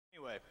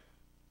Anyway,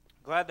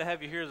 glad to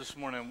have you here this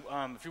morning.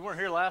 If you weren't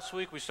here last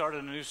week, we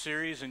started a new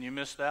series and you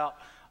missed out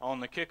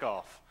on the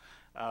kickoff.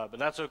 But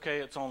that's okay,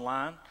 it's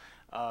online.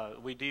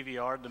 We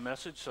DVR'd the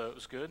message, so it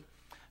was good.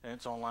 And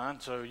it's online,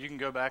 so you can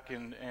go back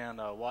and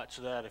watch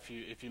that if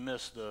you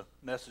missed the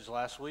message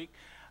last week.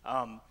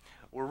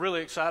 We're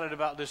really excited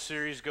about this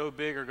series, Go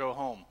Big or Go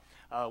Home.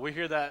 We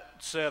hear that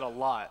said a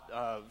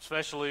lot,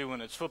 especially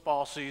when it's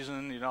football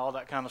season, all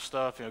that kind of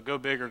stuff, go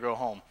big or go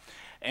home.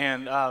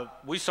 And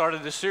we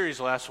started this series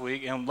last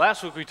week, and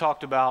last week we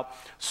talked about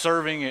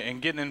serving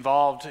and getting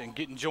involved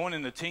and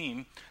joining the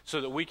team so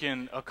that we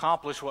can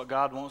accomplish what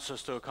God wants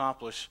us to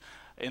accomplish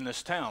in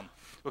this town.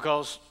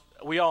 Because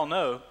we all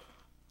know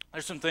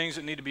there's some things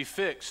that need to be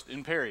fixed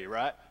in Perry,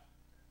 right?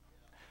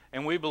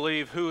 And we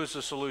believe who is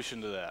the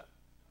solution to that?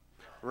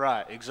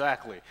 Right,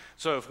 exactly.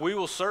 So if we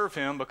will serve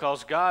him,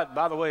 because God,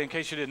 by the way, in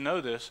case you didn't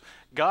know this,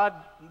 God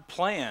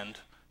planned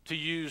to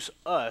use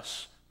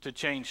us to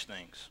change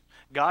things.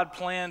 God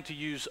planned to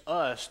use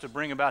us to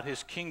bring about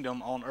his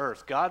kingdom on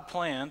earth. God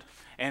planned,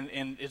 and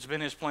it's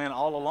been his plan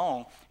all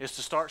along, is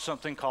to start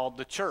something called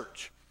the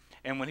church.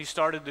 And when he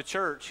started the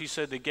church, he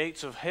said the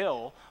gates of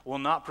hell will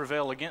not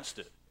prevail against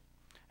it.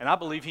 And I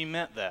believe he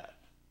meant that.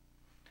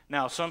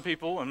 Now, some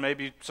people, and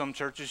maybe some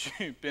churches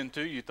you've been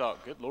to, you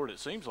thought, good Lord, it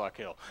seems like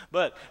hell.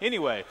 But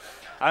anyway,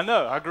 I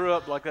know, I grew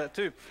up like that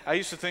too. I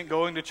used to think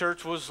going to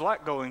church was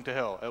like going to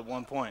hell at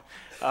one point.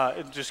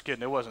 Just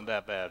kidding, it wasn't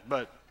that bad.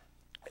 But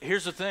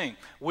here's the thing.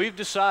 We've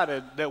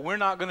decided that we're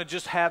not going to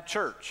just have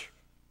church.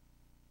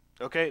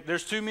 Okay?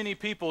 There's too many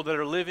people that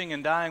are living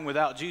and dying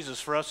without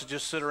Jesus for us to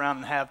just sit around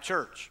and have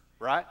church,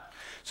 right?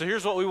 So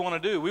here's what we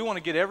want to do. We want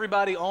to get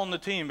everybody on the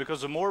team,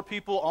 because the more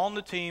people on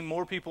the team,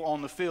 more people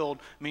on the field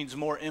means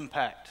more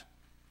impact.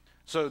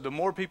 So the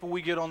more people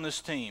we get on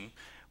this team,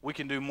 we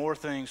can do more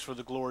things for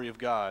the glory of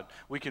God.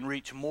 We can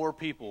reach more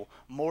people.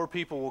 More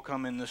people will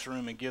come in this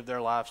room and give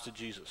their lives to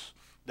Jesus.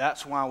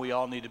 That's why we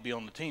all need to be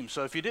on the team.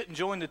 So if you didn't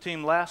join the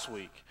team last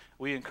week,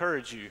 we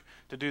encourage you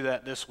to do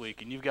that this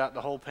week. And you've got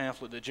the whole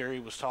pamphlet that Jerry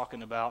was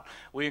talking about.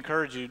 We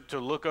encourage you to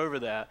look over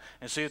that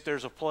and see if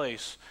there's a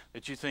place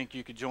that you think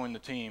you could join the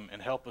team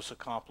and help us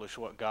accomplish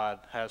what God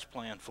has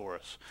planned for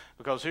us.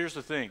 Because here's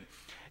the thing.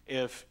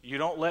 If you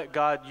don't let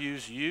God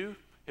use you,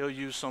 he'll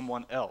use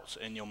someone else,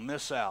 and you'll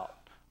miss out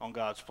on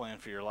God's plan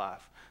for your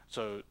life.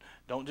 So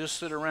don't just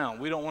sit around.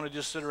 We don't want to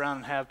just sit around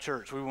and have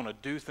church. We want to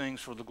do things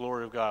for the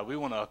glory of God. We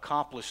want to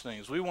accomplish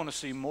things. We want to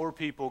see more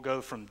people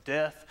go from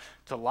death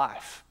to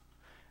life.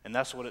 And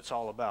that's what it's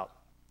all about.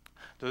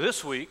 So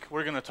this week,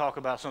 we're going to talk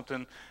about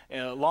something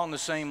along the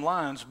same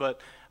lines, but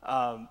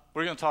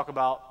we're going to talk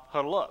about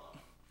huddle up.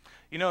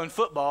 In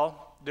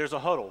football, there's a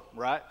huddle,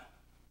 right?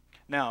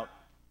 Now,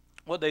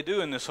 what they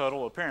do in this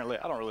huddle, apparently,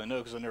 I don't really know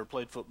because I never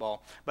played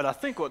football, but I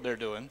think what they're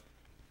doing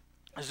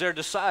is they're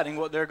deciding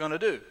what they're going to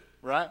do.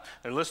 Right?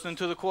 They're listening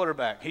to the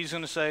quarterback. He's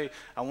going to say,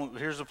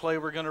 here's the play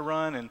we're going to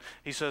run, and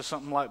he says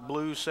something like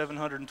blue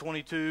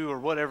 722 or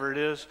whatever it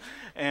is,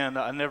 and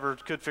I never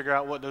could figure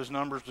out what those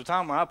numbers. The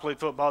time when I played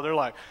football, they're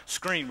like,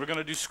 screen, we're going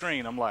to do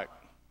screen. I'm like,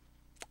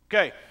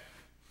 okay.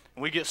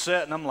 And we get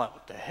set, and I'm like,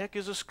 what the heck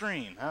is a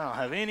screen? I don't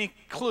have any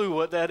clue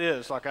what that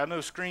is. Like, I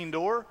know screen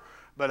door,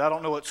 but I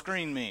don't know what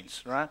screen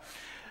means, right?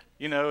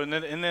 And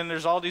then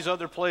there's all these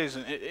other plays.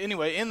 And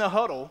anyway, in the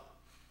huddle,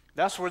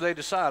 that's where they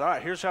decide, all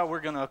right, here's how we're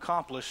going to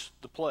accomplish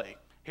the play.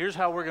 Here's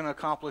how we're going to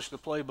accomplish the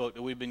playbook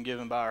that we've been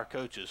given by our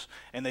coaches.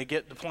 And they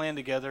get the plan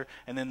together,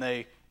 and then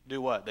they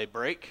do what? They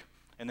break,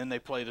 and then they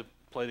play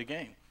the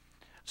game.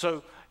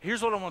 So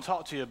here's what I want to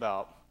talk to you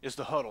about is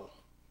the huddle.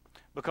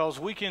 Because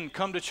we can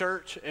come to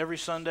church every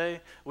Sunday,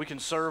 we can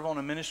serve on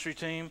a ministry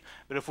team,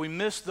 but if we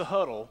miss the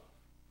huddle,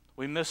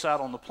 we miss out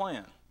on the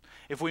plan.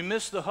 If we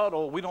miss the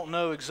huddle, we don't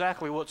know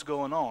exactly what's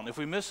going on. If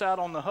we miss out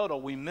on the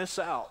huddle, we miss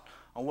out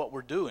on what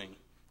we're doing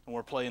when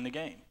we're playing the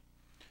game.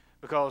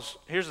 Because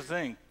here's the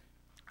thing.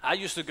 I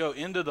used to go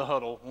into the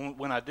huddle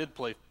when I did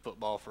play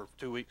football for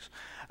 2 weeks.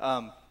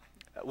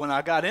 When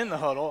I got in the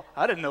huddle,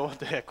 I didn't know what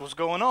the heck was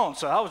going on.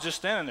 So I was just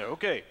standing there.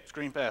 Okay,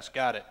 screen pass,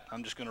 got it.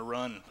 I'm just going to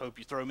run and hope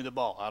you throw me the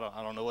ball. I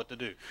don't know what to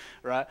do,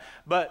 right?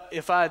 But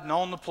if I had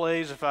known the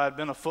plays, if I had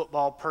been a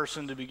football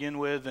person to begin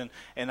with,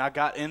 and I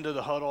got into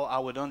the huddle, I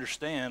would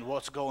understand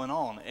what's going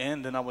on,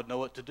 and then I would know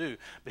what to do.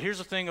 But here's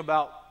the thing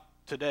about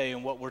today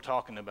and what we're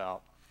talking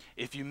about.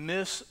 If you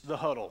miss the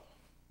huddle,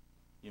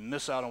 you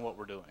miss out on what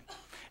we're doing.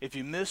 If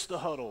you miss the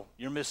huddle,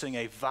 you're missing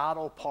a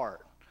vital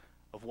part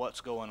of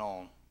what's going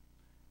on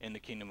in the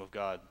kingdom of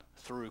God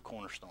through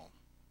Cornerstone.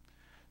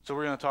 So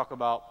we're going to talk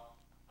about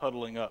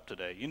huddling up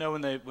today.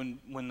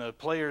 When the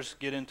players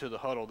get into the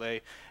huddle,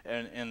 they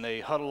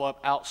huddle up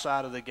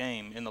outside of the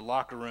game in the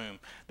locker room.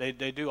 They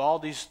do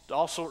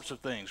all sorts of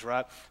things,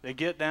 right? They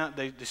get down,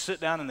 they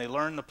sit down and they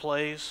learn the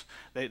plays.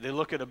 They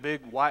look at a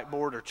big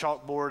whiteboard or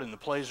chalkboard, and the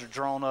plays are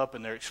drawn up,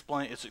 and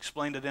it's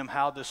explained to them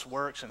how this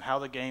works and how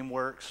the game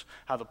works,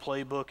 how the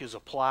playbook is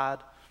applied.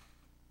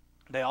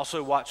 They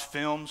also watch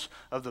films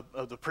of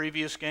the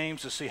previous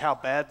games to see how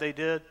bad they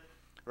did,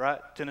 right?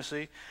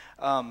 Tennessee.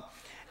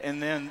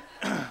 And then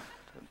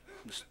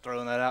Just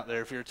throwing that out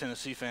there. If you're a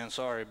Tennessee fan,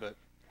 sorry, but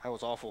that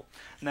was awful.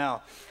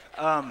 Now,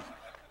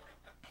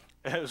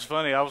 it was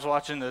funny. I was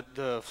watching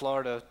the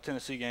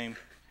Florida-Tennessee game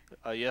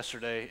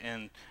yesterday,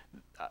 and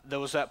there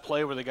was that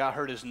play where the guy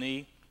hurt his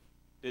knee.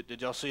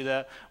 Did y'all see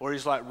that? Where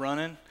he's like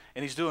running,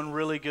 and he's doing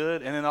really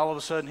good, and then all of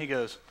a sudden he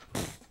goes,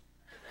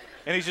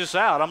 and he's just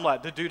out. I'm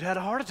like, the dude had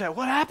a heart attack.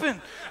 What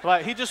happened?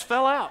 Like, he just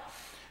fell out.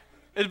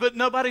 But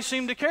nobody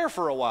seemed to care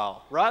for a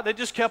while, right? They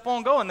just kept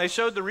on going. They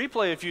showed the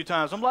replay a few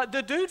times. I'm like,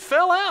 the dude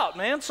fell out,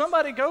 man.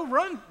 Somebody go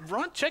run,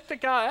 check the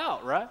guy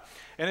out, right?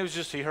 And it was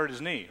just he hurt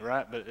his knee,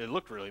 right? But it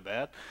looked really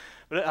bad.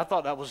 But I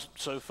thought that was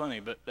so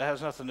funny. But that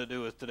has nothing to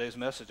do with today's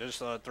message. I just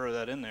thought I'd throw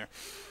that in there.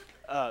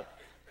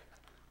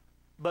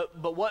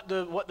 But what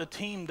the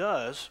team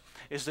does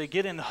is they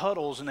get in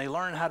huddles and they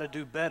learn how to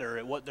do better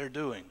at what they're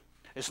doing.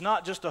 It's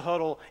not just a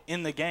huddle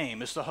in the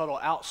game. It's the huddle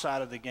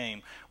outside of the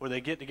game where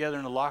they get together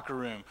in the locker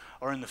room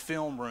or in the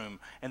film room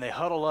and they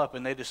huddle up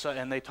and they decide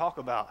and they talk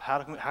about how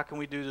can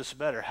we do this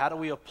better? How do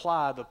we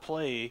apply the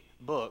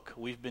playbook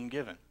we've been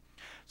given?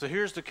 So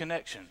here's the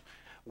connection.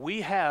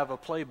 We have a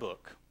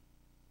playbook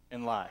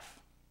in life.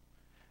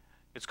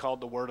 It's called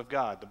the Word of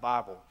God, the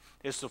Bible.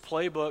 It's the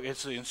playbook,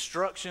 it's the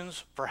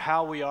instructions for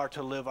how we are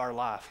to live our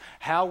life,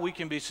 how we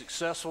can be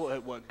successful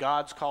at what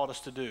God's called us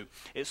to do.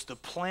 It's the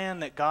plan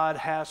that God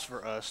has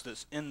for us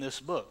that's in this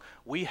book.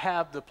 We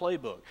have the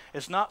playbook.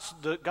 It's not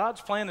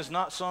God's plan is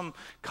not some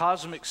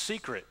cosmic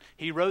secret.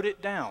 He wrote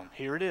it down.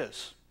 Here it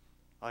is.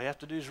 All you have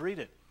to do is read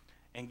it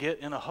and get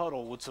in a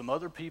huddle with some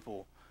other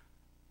people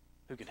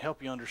who can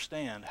help you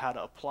understand how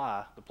to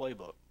apply the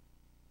playbook.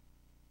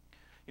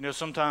 You know,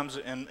 sometimes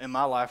in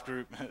my life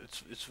group,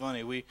 it's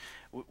funny.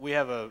 We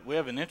have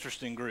an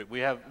interesting group. We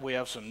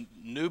have some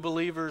new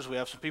believers. We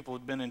have some people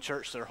who've been in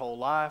church their whole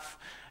life.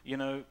 You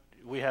know,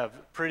 we have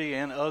pretty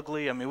and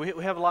ugly. I mean,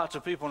 we have lots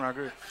of people in our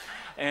group.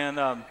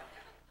 And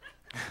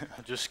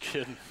just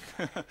kidding.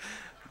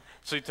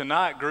 See,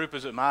 tonight group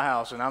is at my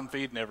house, and I'm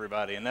feeding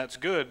everybody, and that's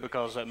good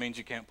because that means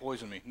you can't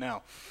poison me.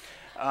 Now,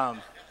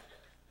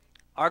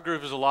 our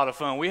group is a lot of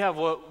fun. We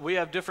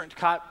have different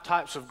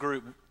types of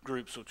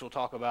groups, which we'll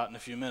talk about in a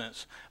few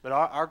minutes. But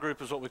our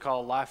group is what we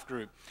call a life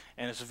group,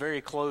 and it's a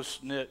very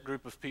close-knit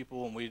group of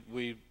people, and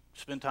we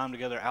spend time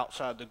together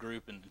outside the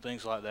group and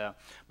things like that.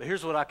 But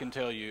here's what I can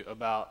tell you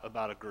about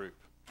a group.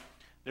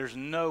 There's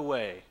no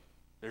way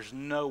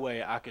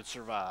I could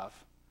survive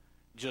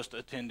just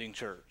attending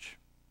church.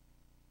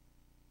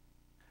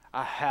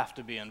 I have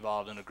to be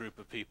involved in a group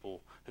of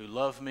people who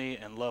love me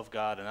and love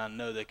God, and I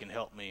know they can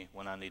help me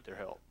when I need their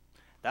help.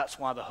 That's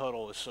why the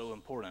huddle is so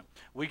important.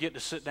 We get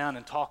to sit down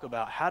and talk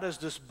about how does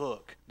this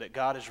book that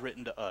God has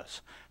written to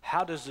us,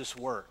 how does this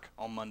work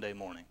on Monday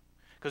morning?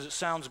 Because it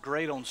sounds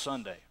great on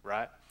Sunday,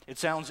 right? It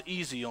sounds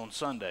easy on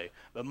Sunday,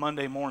 but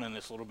Monday morning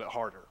it's a little bit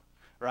harder,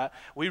 right?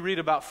 We read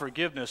about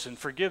forgiveness, and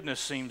forgiveness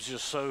seems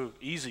just so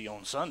easy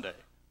on Sunday,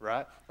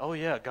 right? Oh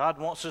yeah, God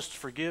wants us to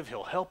forgive.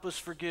 He'll help us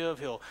forgive.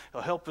 He'll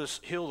help us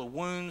heal the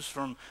wounds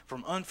from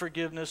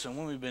unforgiveness and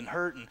when we've been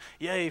hurt, and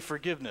yay,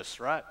 forgiveness,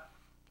 right?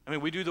 I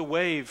mean, we do the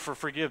wave for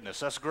forgiveness.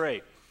 That's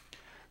great.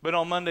 But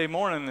on Monday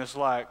morning, it's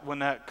like when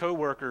that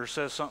coworker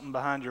says something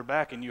behind your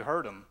back and you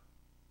hurt them.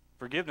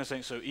 Forgiveness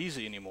ain't so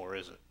easy anymore,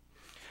 is it?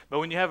 But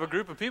when you have a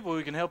group of people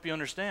who can help you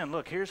understand,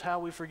 look, here's how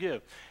we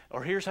forgive,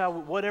 or here's how,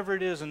 whatever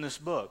it is in this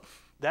book,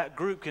 that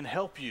group can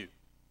help you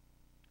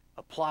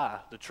apply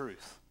the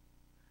truth.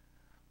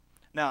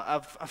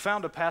 Now, I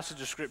found a passage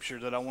of Scripture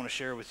that I want to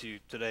share with you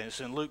today. It's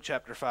in Luke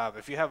chapter 5.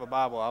 If you have a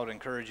Bible, I would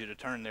encourage you to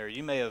turn there.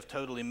 You may have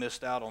totally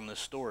missed out on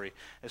this story,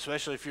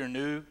 especially if you're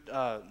new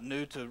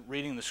to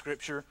reading the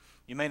Scripture.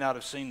 You may not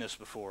have seen this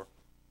before.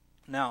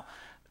 Now,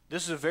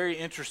 this is a very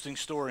interesting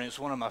story, and it's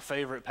one of my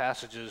favorite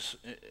passages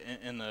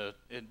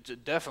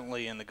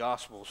definitely in the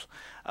Gospels.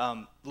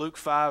 Luke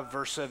 5,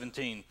 verse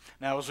 17.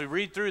 Now, as we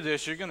read through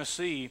this, you're going to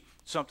see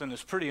something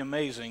that's pretty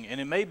amazing, and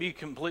it may be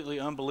completely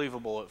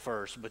unbelievable at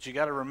first, but you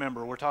got to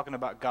remember we're talking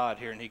about God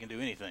here, and He can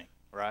do anything,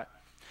 right?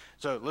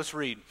 So let's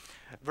read.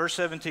 Verse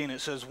 17, it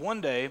says,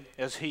 "One day,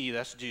 as He,"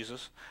 that's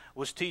Jesus,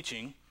 "was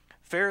teaching,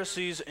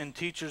 Pharisees and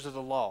teachers of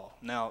the law."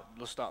 Now,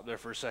 let's stop there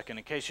for a second.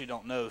 In case you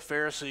don't know,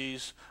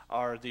 Pharisees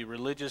are the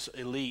religious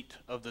elite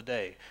of the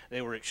day.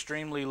 They were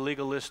extremely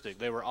legalistic.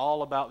 They were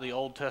all about the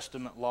Old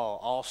Testament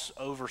law,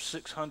 over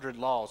 600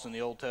 laws in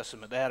the Old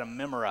Testament. They had them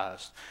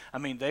memorized. I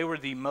mean, they were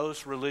the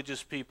most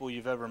religious people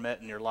you've ever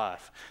met in your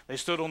life. They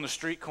stood on the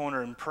street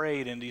corner and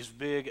prayed in these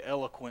big,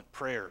 eloquent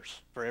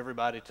prayers for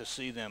everybody to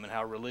see them and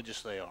how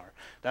religious they are.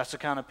 That's the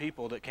kind of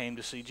people that came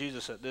to see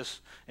Jesus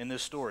in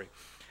this story.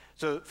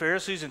 So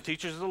Pharisees and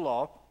teachers of the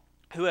law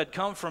who had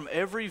come from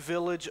every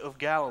village of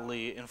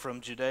Galilee and from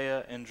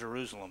Judea and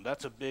Jerusalem.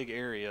 That's a big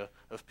area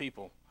of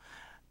people.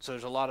 So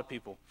there's a lot of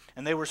people.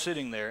 And they were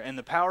sitting there, and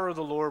the power of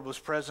the Lord was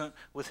present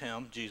with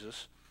him,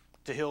 Jesus,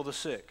 to heal the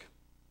sick.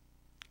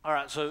 All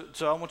right, so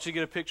I want you to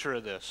get a picture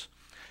of this.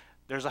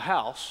 There's a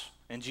house,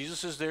 and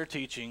Jesus is there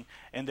teaching,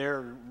 and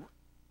they're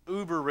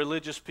uber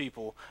religious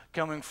people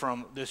coming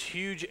from this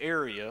huge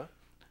area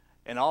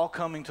and all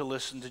coming to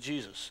listen to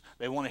Jesus.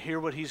 They want to hear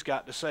what he's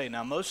got to say.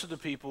 Now, most of the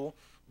people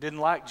didn't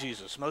like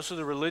Jesus. Most of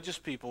the religious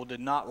people did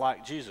not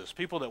like Jesus.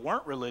 People that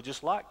weren't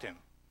religious liked him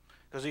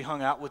because he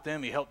hung out with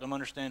them. He helped them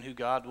understand who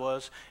God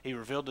was. He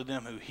revealed to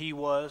them who he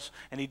was,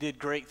 and he did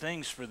great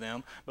things for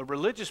them. But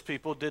religious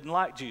people didn't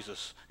like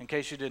Jesus. In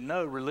case you didn't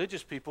know,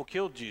 religious people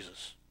killed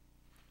Jesus.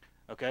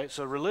 Okay,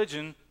 so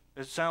religion,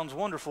 it sounds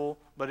wonderful,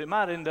 but it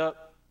might end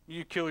up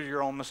you kill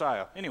your own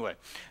Messiah. Anyway,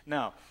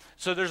 now,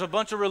 so there's a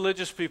bunch of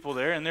religious people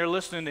there, and they're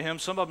listening to him.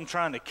 Some of them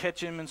trying to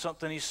catch him in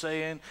something he's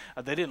saying.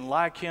 They didn't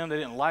like him. They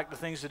didn't like the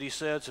things that he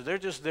said, so they're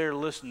just there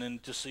listening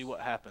to see what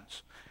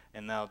happens.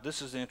 And now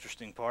this is the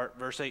interesting part,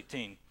 verse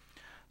 18.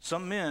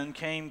 Some men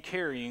came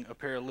carrying a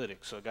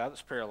paralytic, so a guy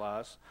that's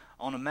paralyzed,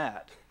 on a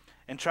mat,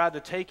 and tried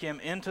to take him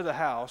into the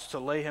house to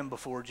lay him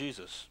before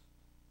Jesus.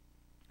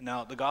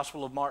 Now, the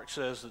Gospel of Mark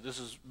says that this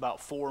is about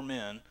 4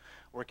 men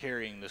were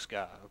carrying this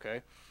guy,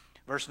 okay?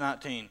 Verse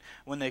 19,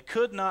 when they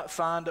could not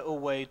find a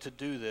way to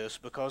do this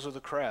because of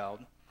the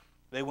crowd,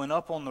 they went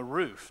up on the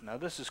roof. Now,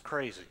 this is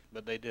crazy,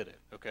 but they did it,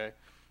 okay?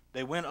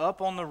 They went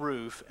up on the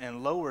roof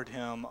and lowered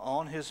him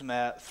on his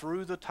mat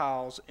through the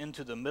tiles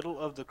into the middle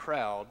of the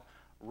crowd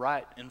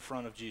right in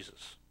front of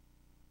Jesus.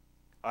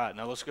 All right,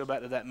 now let's go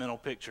back to that mental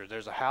picture.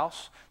 There's a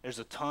house. There's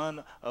a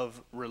ton of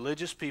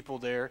religious people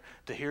there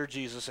to hear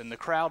Jesus, and the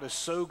crowd is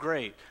so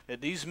great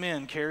that these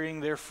men carrying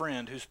their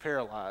friend who's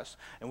paralyzed,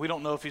 and we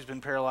don't know if he's been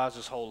paralyzed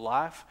his whole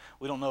life.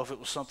 We don't know if it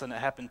was something that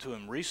happened to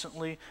him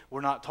recently. We're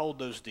not told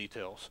those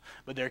details.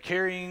 But they're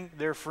carrying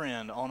their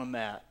friend on a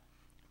mat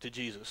to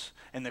Jesus,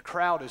 and the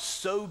crowd is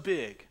so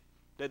big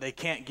that they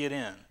can't get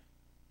in.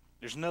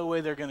 There's no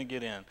way they're going to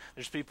get in.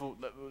 There's people,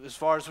 as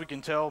far as we can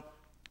tell,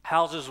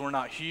 houses were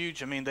not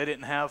huge. I mean, they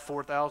didn't have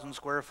 4,000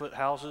 square foot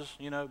houses,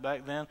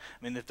 back then.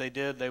 I mean, if they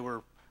did, they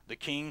were the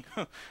king,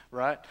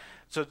 right?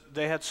 So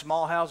they had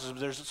small houses.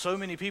 There's so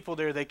many people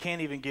there, they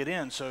can't even get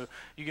in. So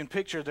you can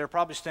picture they're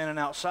probably standing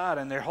outside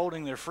and they're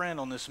holding their friend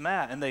on this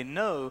mat, and they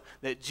know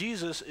that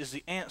Jesus is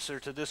the answer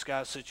to this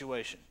guy's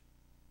situation.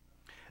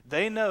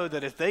 They know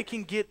that if they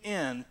can get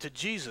in to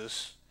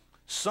Jesus,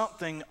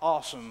 something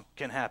awesome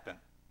can happen.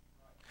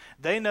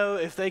 They know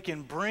if they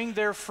can bring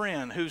their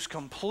friend who's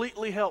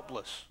completely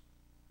helpless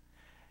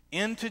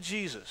into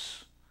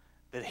Jesus,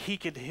 that he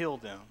could heal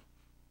them,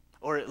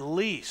 or at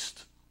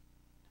least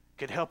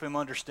could help him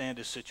understand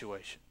his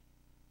situation.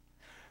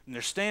 And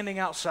they're standing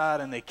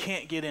outside and they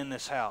can't get in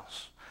this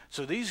house.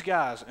 So these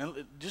guys,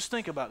 and just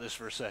think about this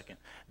for a second,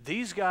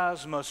 these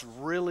guys must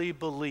really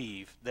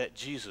believe that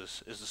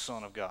Jesus is the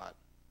Son of God.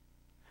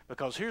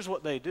 Because here's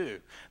what they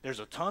do. There's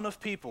a ton of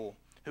people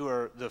who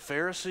are the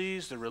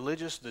Pharisees, the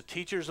religious, the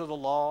teachers of the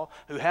law,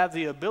 who have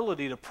the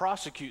ability to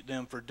prosecute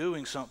them for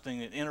doing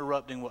something and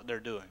interrupting what they're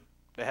doing.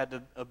 They had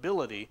the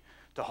ability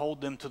to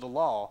hold them to the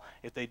law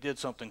if they did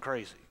something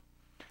crazy.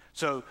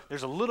 So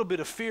there's a little bit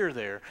of fear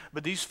there,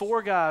 but these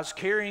 4 guys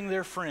carrying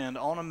their friend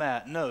on a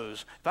mat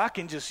knows, if I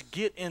can just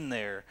get in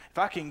there, if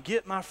I can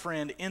get my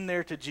friend in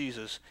there to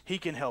Jesus, he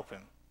can help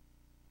him.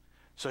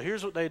 So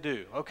here's what they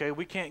do. Okay,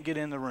 we can't get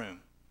in the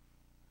room.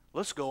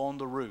 Let's go on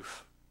the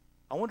roof.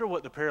 I wonder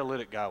what the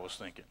paralytic guy was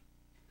thinking.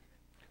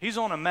 He's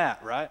on a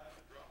mat, right?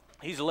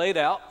 He's laid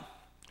out.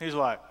 He's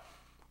like,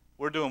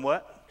 we're doing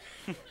what?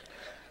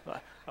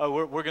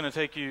 Oh, we're going to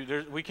take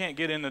you. We can't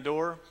get in the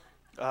door.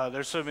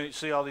 There's so many.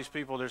 See all these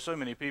people. There's so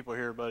many people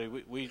here, buddy.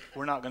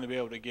 We're not going to be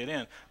able to get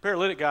in.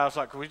 Paralytic guy's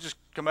like, can we just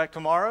come back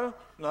tomorrow?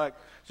 Like,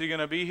 is he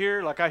going to be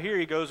here? Like, I hear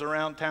he goes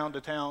around town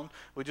to town.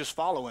 We just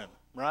follow him.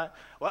 Right?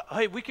 Well,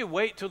 hey, we could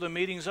wait till the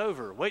meeting's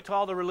over. Wait till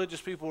all the religious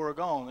people are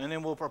gone, and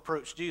then we'll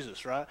approach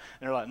Jesus, right? And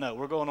they're like, no,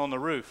 we're going on the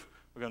roof.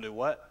 We're going to do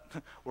what?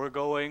 We're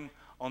going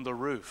on the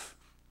roof.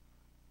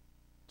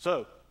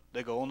 So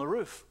they go on the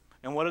roof.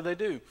 And what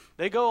do?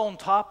 They go on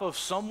top of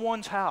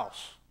someone's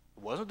house.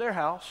 It wasn't their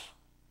house.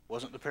 It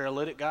wasn't the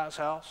paralytic guy's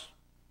house.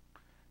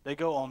 They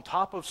go on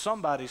top of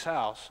somebody's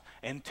house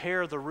and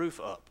tear the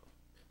roof up.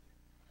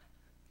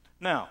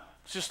 Now,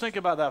 just think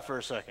about that for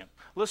a second.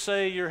 Let's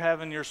say you're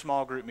having your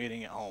small group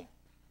meeting at home.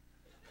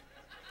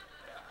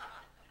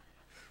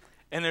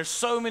 And there's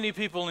so many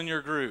people in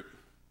your group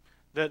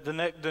that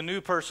the new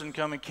person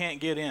coming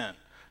can't get in.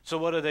 So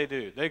what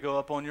do? They go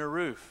up on your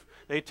roof.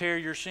 They tear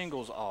your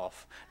shingles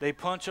off. They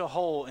punch a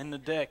hole in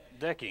the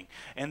decking.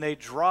 And they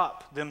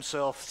drop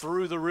themselves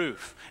through the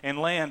roof and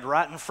land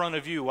right in front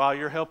of you while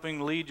you're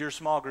helping lead your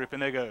small group.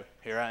 And they go,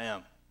 here I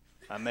am.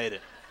 I made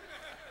it.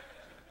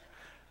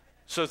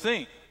 So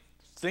think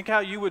how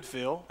you would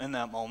feel in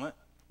that moment.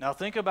 Now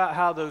think about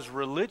how those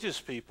religious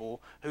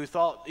people who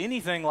thought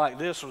anything like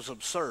this was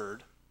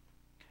absurd,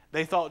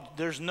 they thought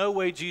there's no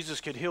way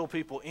Jesus could heal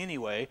people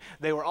anyway.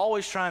 They were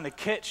always trying to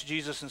catch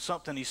Jesus in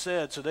something he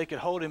said so they could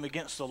hold him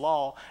against the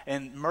law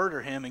and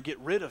murder him and get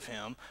rid of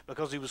him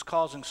because he was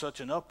causing such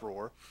an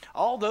uproar.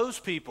 All those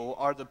people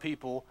are the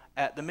people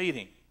at the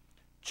meeting,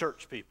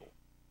 church people,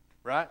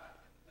 right?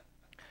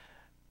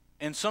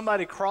 And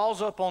somebody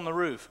crawls up on the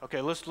roof. Okay,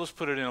 let's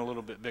put it in a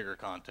little bit bigger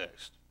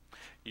context.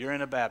 You're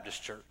in a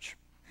Baptist church,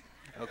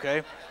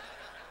 okay?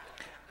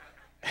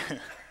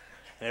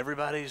 and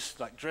everybody's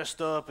like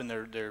dressed up, and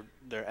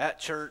they're at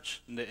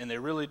church, and they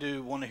really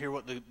do want to hear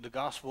what the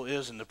gospel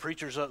is, and the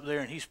preacher's up there,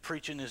 and he's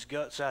preaching his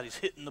guts out. He's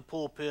hitting the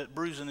pulpit,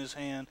 bruising his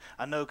hand.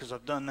 I know because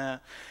I've done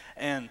that.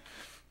 And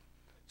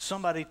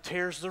somebody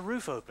tears the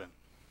roof open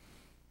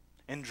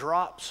and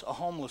drops a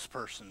homeless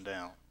person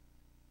down.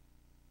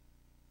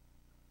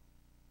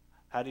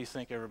 How do you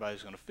think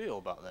everybody's going to feel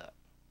about that?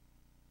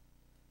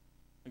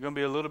 They're going to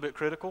be a little bit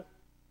critical.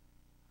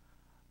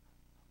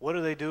 What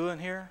are they doing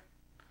here?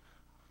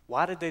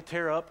 Why did they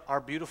tear up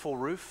our beautiful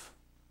roof?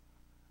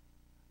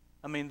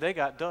 I mean, they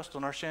got dust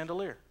on our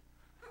chandelier,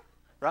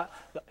 right?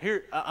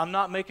 Here, I'm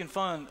not making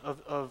fun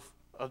of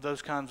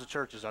those kinds of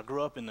churches. I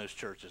grew up in those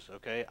churches,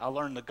 okay? I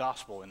learned the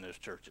gospel in those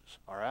churches,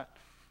 all right?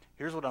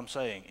 Here's what I'm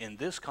saying. In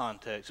this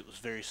context, it was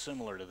very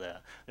similar to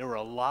that. There were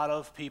a lot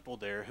of people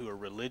there who are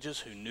religious,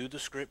 who knew the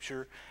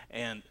scripture,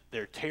 and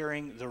they're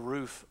tearing the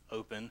roof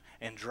open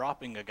and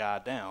dropping a guy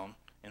down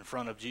in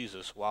front of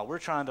Jesus while we're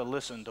trying to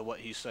listen to what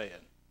he's saying.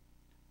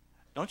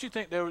 Don't you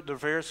think the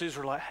Pharisees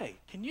were like, hey,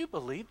 can you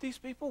believe these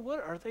people? What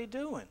are they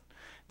doing?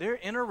 They're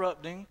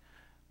interrupting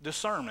the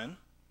sermon.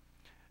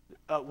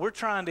 We're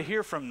trying to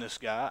hear from this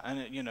guy,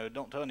 and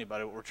don't tell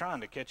anybody, but we're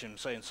trying to catch him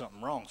saying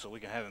something wrong so we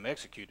can have him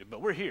executed.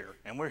 But we're here,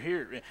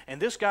 and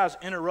this guy's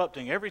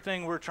interrupting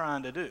everything we're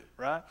trying to do,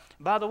 right?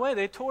 By the way,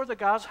 they tore the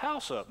guy's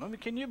house up. I mean,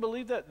 can you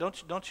believe that?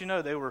 Don't you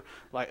know they were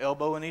like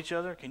elbowing each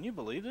other? Can you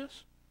believe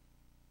this?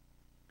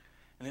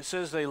 And it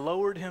says they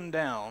lowered him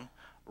down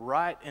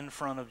right in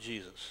front of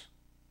Jesus.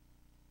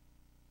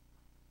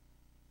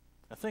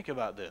 Now think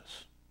about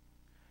this.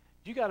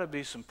 You got to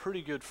be some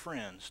pretty good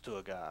friends to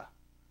a guy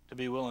to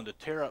be willing to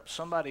tear up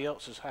somebody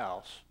else's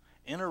house,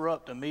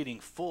 interrupt a meeting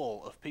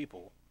full of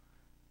people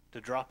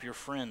to drop your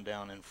friend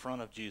down in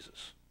front of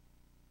Jesus.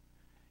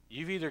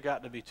 You've either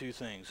got to be two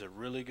things, a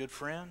really good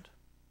friend,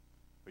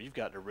 or you've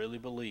got to really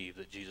believe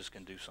that Jesus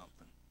can do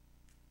something.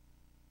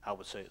 I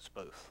would say it's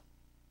both.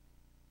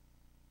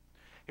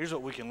 Here's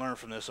what we can learn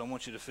from this. I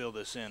want you to fill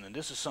this in, and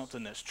this is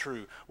something that's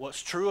true.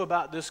 What's true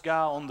about this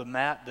guy on the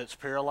mat that's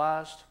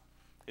paralyzed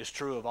is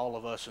true of all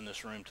of us in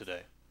this room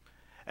today.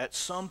 At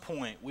some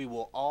point, we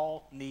will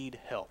all need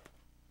help.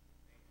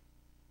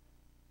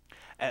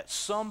 At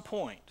some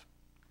point,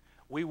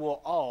 we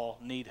will all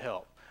need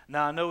help.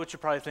 Now, I know what you're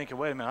probably thinking,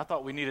 wait a minute, I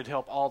thought we needed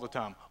help all the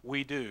time.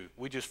 We do.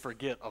 We just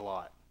forget a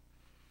lot.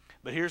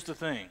 But here's the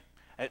thing.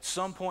 At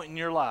some point in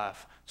your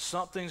life,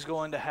 something's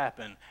going to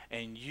happen,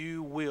 and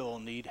you will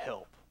need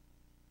help.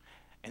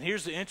 And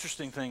here's the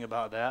interesting thing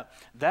about that.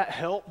 That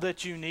help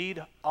that you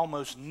need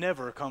almost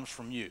never comes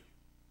from you.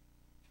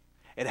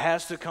 It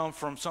has to come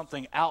from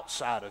something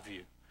outside of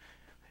you.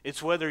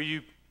 It's whether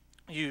you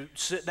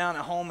sit down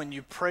at home and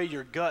you pray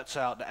your guts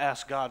out to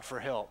ask God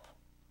for help.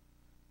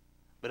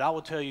 But I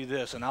will tell you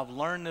this, and I've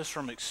learned this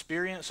from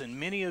experience, and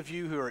many of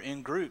you who are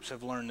in groups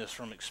have learned this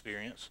from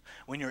experience.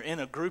 When you're in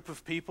a group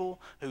of people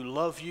who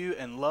love you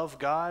and love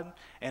God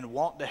and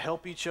want to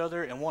help each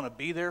other and want to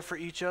be there for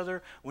each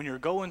other, when you're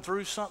going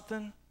through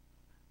something,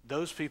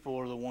 those people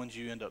are the ones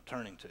you end up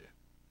turning to.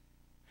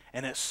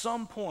 And at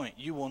some point,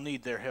 you will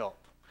need their help.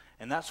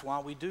 And that's why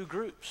we do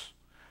groups.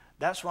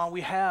 That's why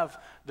we have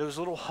those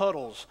little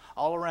huddles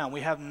all around.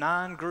 We have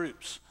 9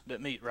 groups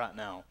that meet right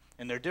now.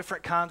 And they're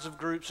different kinds of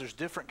groups. There's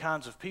different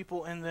kinds of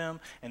people in them.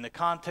 And the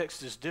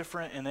context is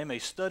different. And they may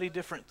study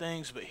different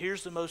things. But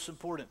here's the most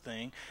important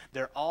thing.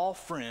 They're all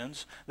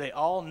friends. They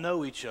all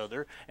know each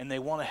other. And they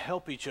want to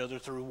help each other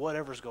through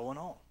whatever's going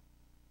on.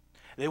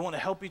 They want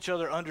to help each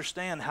other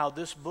understand how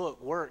this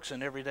book works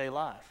in everyday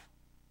life.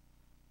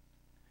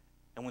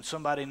 And when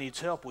somebody needs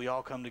help, we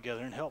all come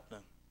together and help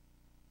them.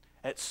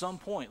 At some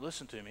point,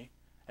 listen to me,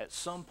 at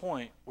some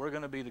point, we're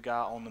going to be the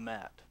guy on the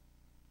mat.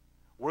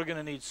 We're going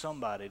to need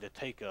somebody to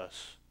take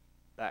us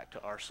back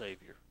to our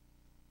Savior.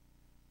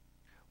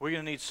 We're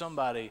going to need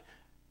somebody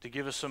to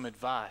give us some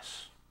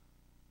advice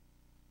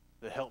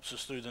that helps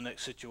us through the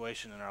next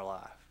situation in our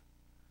life.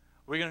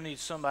 We're going to need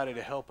somebody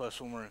to help us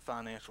when we're in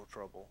financial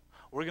trouble.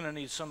 We're going to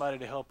need somebody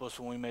to help us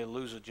when we may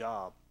lose a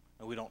job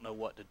and we don't know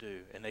what to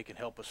do, and they can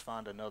help us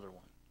find another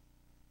one.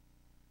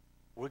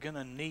 We're going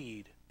to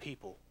need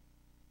people.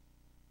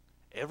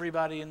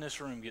 Everybody in this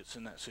room gets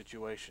in that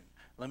situation.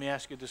 Let me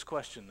ask you this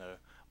question, though.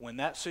 When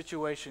that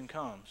situation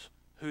comes,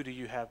 who do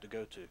you have to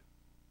go to? You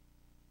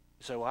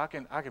say, well, I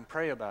can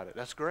pray about it.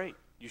 That's great.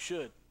 You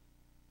should.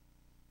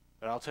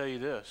 But I'll tell you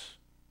this.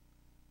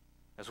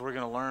 As we're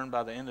going to learn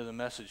by the end of the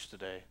message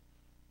today,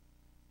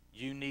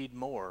 you need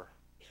more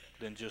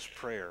than just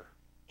prayer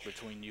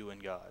between you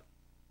and God.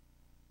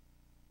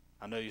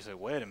 I know you say,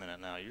 wait a minute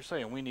now. You're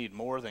saying we need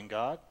more than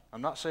God?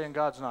 I'm not saying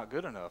God's not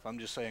good enough. I'm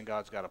just saying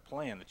God's got a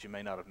plan that you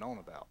may not have known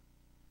about.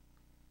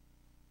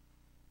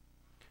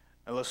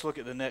 Now let's look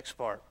at the next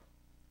part.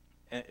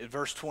 In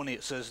verse 20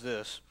 it says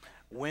this.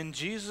 When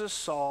Jesus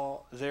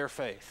saw their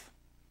faith.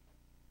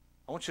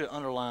 I want you to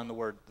underline the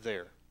word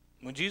there.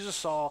 When Jesus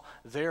saw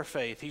their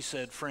faith, he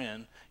said,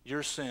 friend,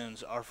 your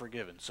sins are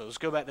forgiven. So let's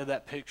go back to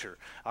that picture.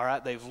 All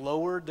right, they've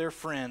lowered their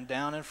friend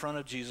down in front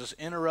of Jesus,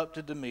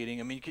 interrupted the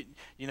meeting. I mean,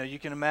 you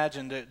can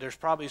imagine that there's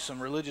probably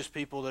some religious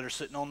people that are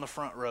sitting on the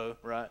front row,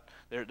 right?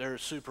 They're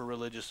super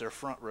religious. They're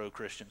front row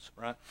Christians,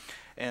 right?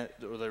 And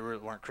or they really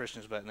weren't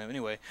Christians back then.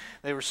 Anyway,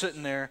 they were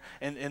sitting there,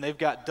 and they've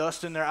got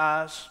dust in their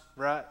eyes,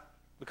 right?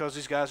 Because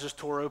these guys just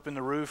tore open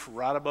the roof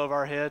right above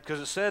our head. Because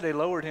it said they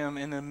lowered him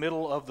in the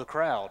middle of the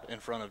crowd in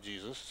front of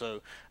Jesus.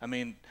 So, I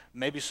mean,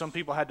 maybe some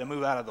people had to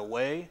move out of the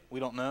way. We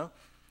don't know.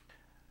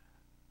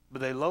 But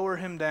they lower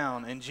him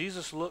down, and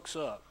Jesus looks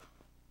up,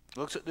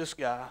 looks at this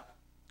guy,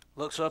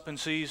 looks up and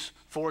sees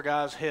 4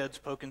 guys' heads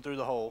poking through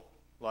the hole.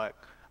 Like,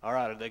 all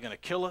right, are they going to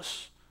kill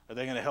us? Or are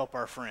they going to help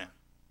our friend?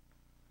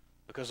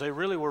 Because they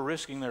really were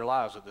risking their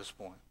lives at this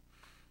point.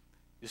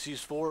 He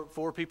sees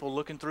four people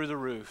looking through the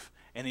roof,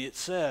 and it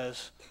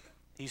says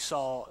he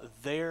saw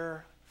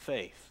their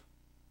faith.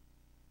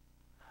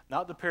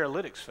 Not the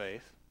paralytic's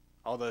faith,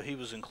 although he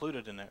was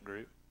included in that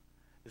group.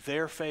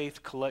 Their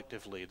faith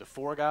collectively, the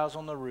 4 guys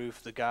on the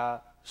roof, the guy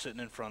sitting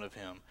in front of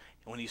him.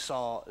 And when he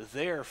saw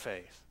their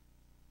faith,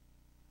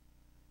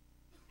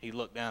 he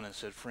looked down and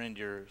said, friend,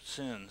 your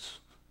sins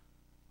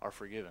are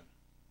forgiven.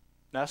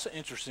 Now, that's an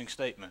interesting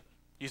statement.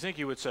 You think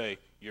he would say,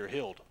 you're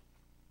healed.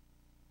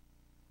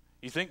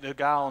 You think the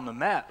guy on the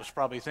mat was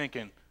probably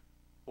thinking,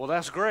 well,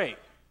 that's great.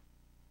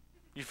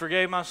 You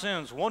forgave my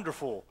sins.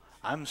 Wonderful.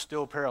 I'm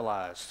still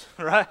paralyzed,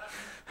 right?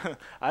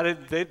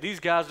 These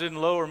guys didn't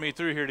lower me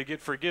through here to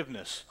get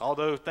forgiveness.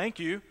 Although, thank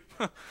you.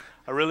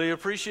 I really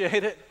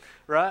appreciate it,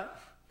 right?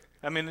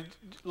 I mean,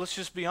 let's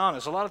just be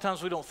honest. A lot of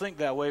times we don't think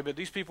that way, but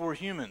these people were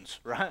humans,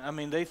 right? I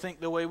mean, they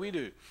think the way we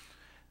do.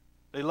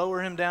 They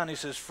lower him down. He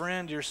says,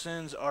 friend, your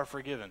sins are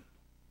forgiven.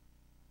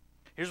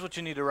 Here's what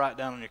you need to write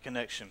down on your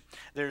connection.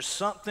 There's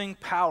something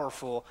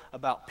powerful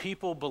about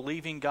people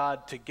believing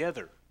God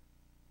together.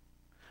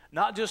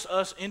 Not just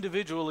us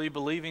individually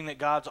believing that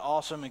God's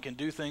awesome and can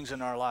do things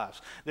in our lives.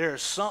 There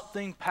is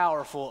something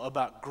powerful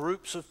about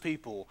groups of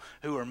people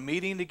who are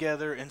meeting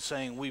together and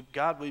saying,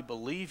 God, we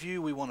believe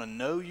you. We want to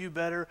know you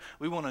better.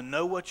 We want to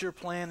know what your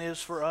plan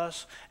is for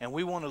us. And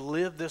we want to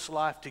live this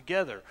life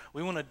together.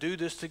 We want to do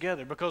this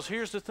together. Because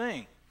here's the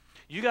thing.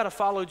 You got to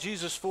follow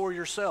Jesus for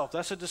yourself.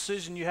 That's a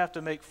decision you have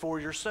to make for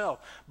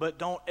yourself. But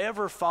don't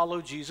ever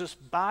follow Jesus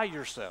by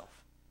yourself.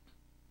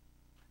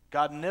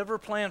 God never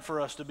planned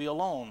for us to be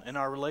alone in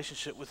our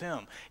relationship with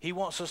him. He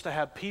wants us to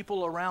have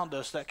people around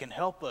us that can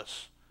help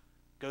us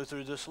go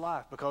through this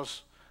life.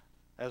 Because,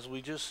 as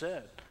we just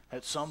said,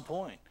 at some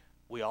point,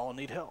 we all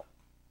need help.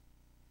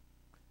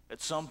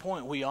 At some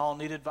point, we all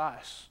need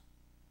advice.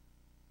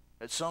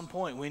 At some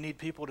point, we need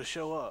people to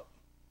show up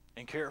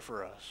and care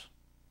for us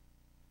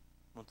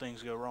when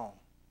things go wrong.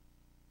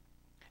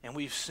 And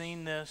we've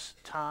seen this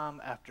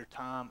time after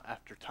time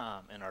after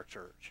time in our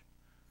church.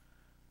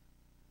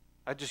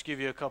 I'll just give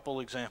you a couple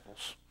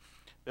examples.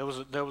 There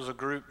was a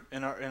group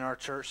in our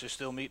church. They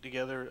still meet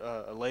together.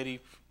 A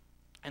lady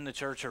in the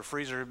church, her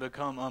freezer had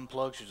become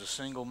unplugged. She was a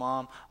single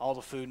mom. All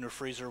the food in her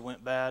freezer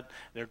went bad.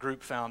 Their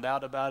group found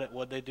out about it.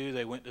 What'd they do?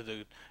 They went to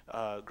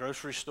the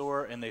grocery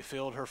store and they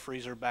filled her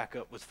freezer back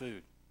up with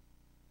food.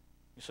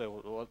 You say,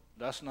 well,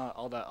 that's not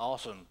all that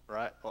awesome,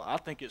 right? Well, I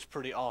think it's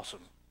pretty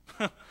awesome.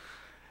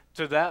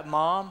 To that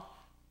mom,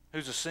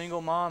 who's a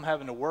single mom,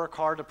 having to work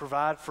hard to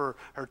provide for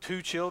her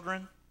 2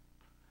 children,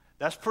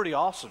 that's pretty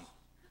awesome.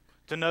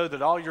 To know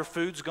that all your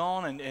food's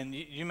gone and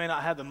you may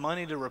not have the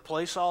money to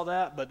replace all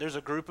that, but there's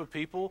a group of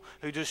people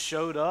who just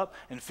showed up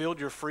and filled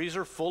your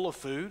freezer full of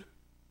food.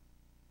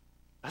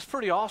 That's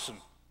pretty awesome.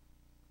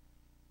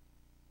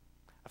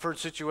 I've heard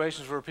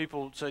situations where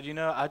people said,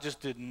 I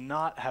just did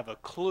not have a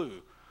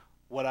clue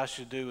what I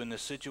should do in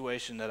this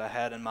situation that I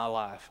had in my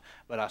life.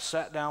 But I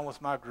sat down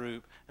with my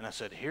group and I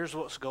said, here's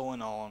what's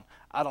going on.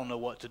 I don't know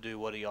what to do.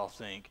 What do y'all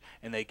think?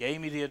 And they gave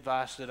me the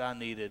advice that I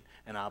needed,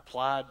 and I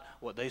applied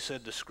what they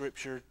said the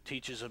scripture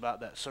teaches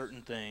about that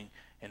certain thing,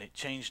 and it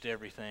changed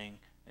everything.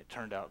 It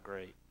turned out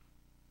great.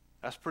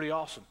 That's pretty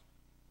awesome.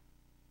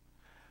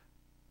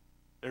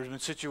 There's been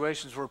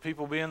situations where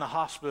people be in the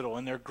hospital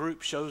and their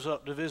group shows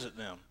up to visit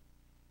them.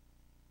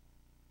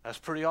 That's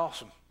pretty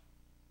awesome.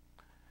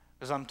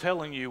 Because I'm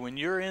telling you, when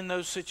you're in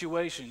those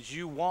situations,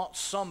 you want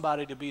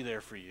somebody to be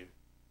there for you.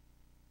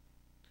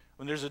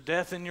 When there's a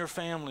death in your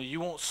family,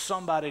 you want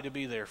somebody to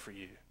be there for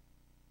you.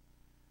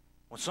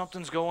 When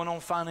something's going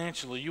on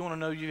financially, you want to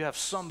know you have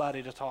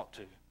somebody to talk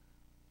to.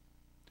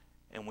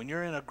 And when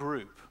you're in a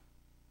group,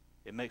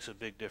 it makes a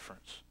big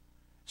difference.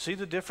 See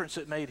the difference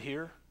it made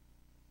here?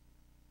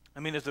 I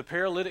mean, if the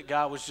paralytic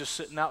guy was just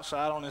sitting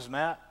outside on his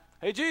mat,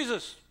 hey,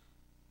 Jesus,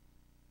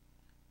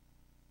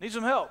 need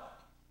some help.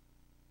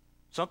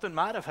 Something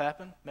might have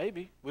happened,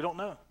 maybe, we don't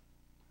know.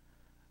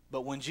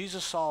 But when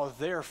Jesus saw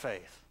their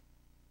faith,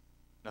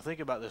 now think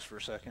about this for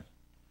a second.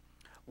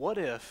 What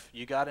if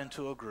you got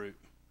into a group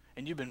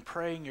and you've been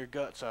praying your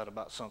guts out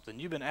about something?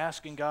 You've been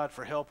asking God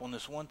for help on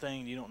this one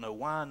thing, you don't know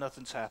why,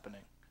 nothing's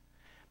happening.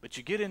 But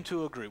you get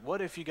into a group.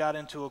 What if you got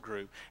into a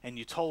group and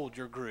you told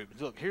your group,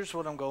 look, here's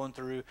what I'm going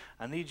through.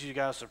 I need you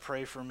guys to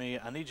pray for me.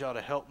 I need y'all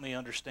to help me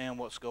understand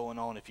what's going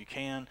on if you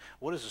can.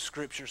 What does the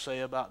scripture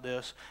say about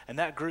this? And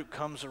that group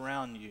comes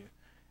around you.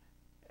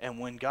 And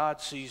when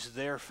God sees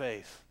their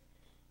faith,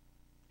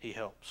 he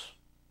helps.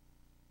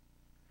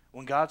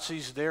 When God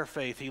sees their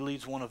faith, he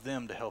leads one of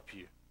them to help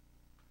you.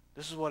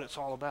 This is what it's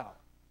all about.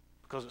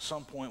 Because at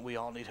some point we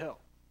all need help.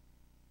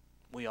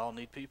 We all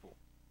need people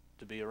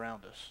to be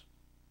around us.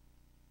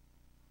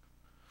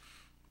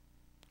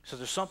 So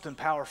there's something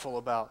powerful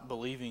about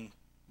believing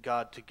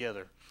God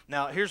together.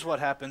 Now, here's what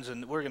happens,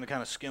 and we're going to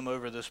kind of skim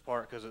over this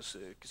part because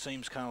it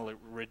seems kind of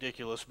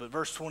ridiculous. But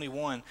verse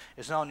 21,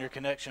 it's not on your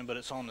connection, but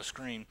it's on the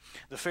screen.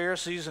 The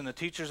Pharisees and the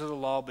teachers of the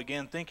law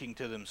began thinking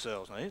to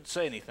themselves. Now, they didn't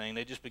say anything.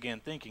 They just began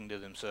thinking to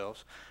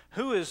themselves,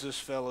 who is this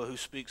fellow who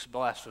speaks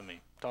blasphemy?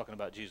 Talking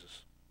about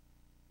Jesus.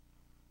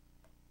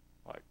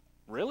 Like,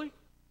 really?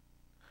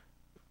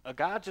 A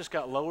guy just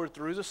got lowered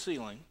through the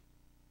ceiling.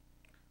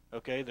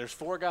 Okay, there's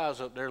 4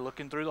 guys up there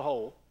looking through the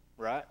hole,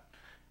 right?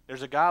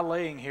 There's a guy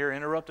laying here,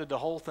 interrupted the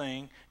whole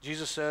thing.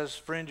 Jesus says,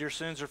 friend, your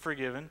sins are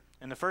forgiven.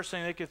 And the first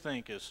thing they could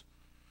think is,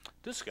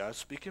 this guy's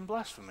speaking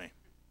blasphemy.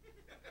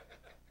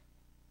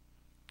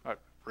 Like,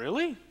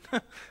 really?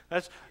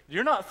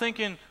 You're not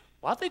thinking,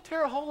 why'd they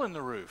tear a hole in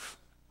the roof?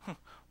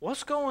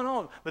 What's going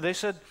on? But they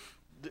said,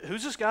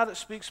 who's this guy that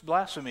speaks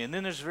blasphemy? And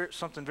then there's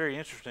something very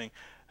interesting.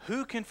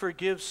 Who can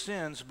forgive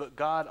sins but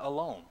God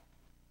alone?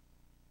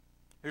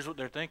 Here's what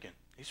they're thinking.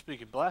 He's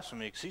speaking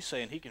blasphemy because he's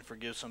saying he can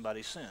forgive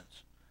somebody's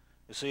sins.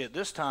 You see, at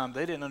this time,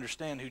 they didn't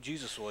understand who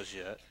Jesus was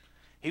yet.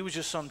 He was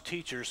just some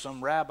teacher,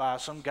 some rabbi,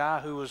 some guy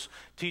who was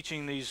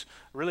teaching these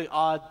really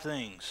odd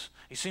things.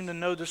 He seemed to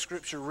know the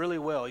scripture really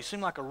well. He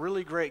seemed like a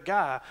really great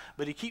guy,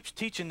 but he keeps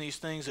teaching these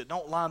things that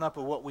don't line up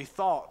with what we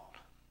thought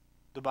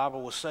the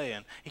Bible was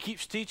saying. He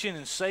keeps teaching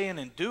and saying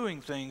and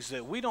doing things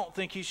that we don't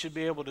think he should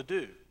be able to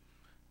do.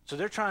 So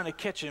they're trying to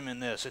catch him in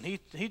this. And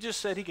he just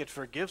said he could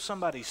forgive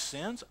somebody's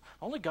sins.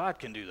 Only God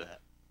can do that.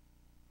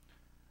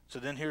 So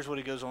then here's what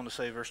he goes on to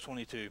say, verse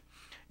 22.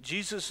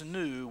 Jesus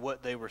knew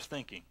what they were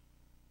thinking.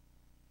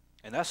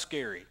 And that's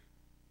scary.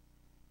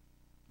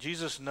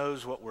 Jesus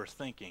knows what we're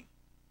thinking.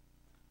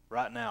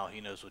 Right now,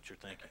 he knows what you're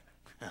thinking.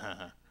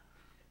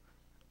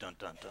 Dun,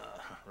 dun, dun,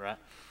 right?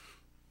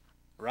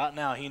 Right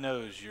now, he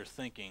knows you're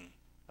thinking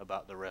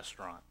about the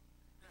restaurant.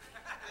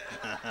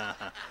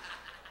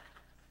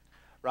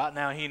 Right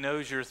now, he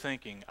knows you're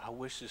thinking, I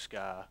wish this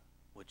guy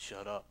would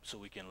shut up so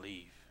we can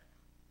leave.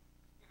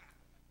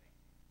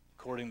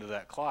 According to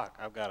that clock,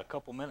 I've got a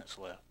couple minutes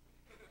left.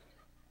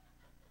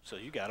 So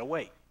you got to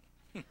wait.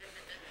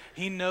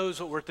 He knows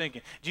what we're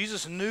thinking.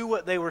 Jesus knew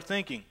what they were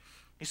thinking.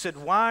 He said,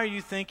 why are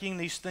you thinking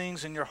these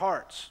things in your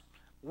hearts?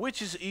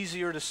 Which is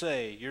easier to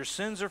say, your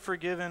sins are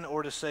forgiven,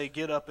 or to say,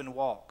 get up and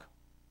walk?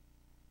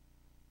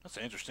 That's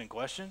an interesting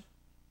question.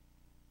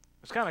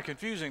 It's kind of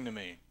confusing to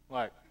me.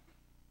 Like,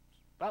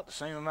 about the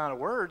same amount of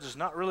words is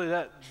not really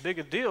that big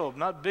a deal,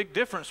 not a big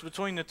difference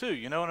between the two.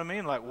 You know what I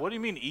mean? Like, what do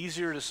you mean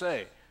easier to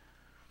say?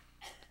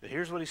 But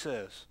here's what he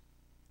says.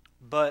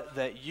 But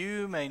that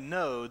you may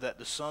know that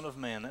the Son of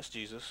Man, that's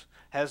Jesus,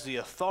 has the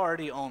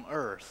authority on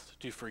earth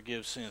to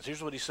forgive sins.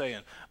 Here's what he's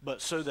saying.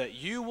 But so that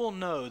you will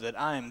know that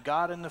I am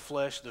God in the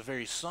flesh, the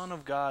very Son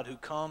of God who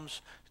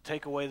comes to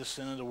take away the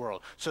sin of the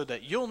world. So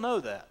that you'll know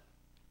that.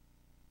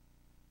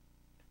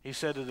 He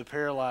said to the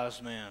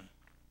paralyzed man,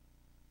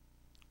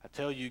 I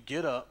tell you,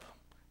 get up,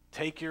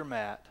 take your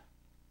mat,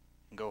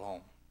 and go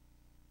home.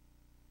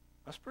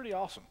 That's pretty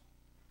awesome.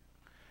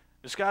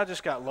 This guy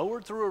just got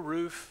lowered through a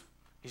roof.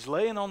 He's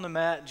laying on the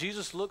mat.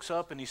 Jesus looks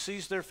up and he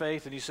sees their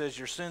faith and he says,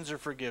 your sins are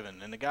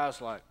forgiven. And the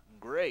guy's like,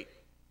 great.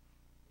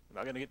 Am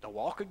I going to get to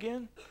walk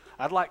again?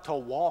 I'd like to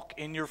walk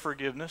in your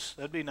forgiveness.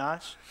 That'd be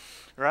nice,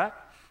 right?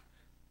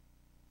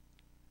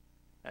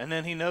 And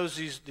then he knows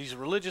these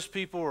religious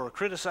people are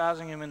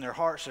criticizing him in their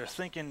hearts. They're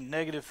thinking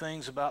negative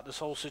things about this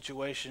whole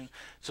situation.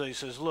 So he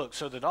says, look,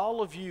 so that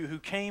all of you who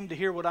came to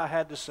hear what I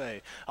had to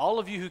say, all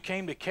of you who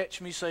came to catch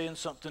me saying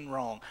something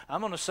wrong, I'm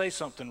going to say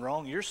something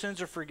wrong. Your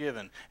sins are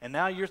forgiven. And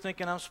now you're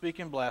thinking I'm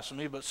speaking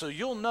blasphemy, but so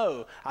you'll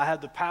know I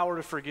have the power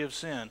to forgive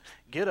sin.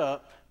 Get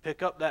up,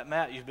 pick up that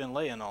mat you've been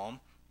laying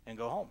on, and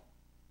go home.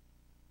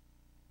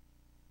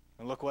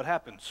 And look what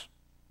happens.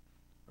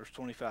 Verse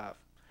 25.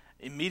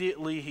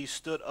 Immediately he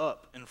stood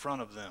up in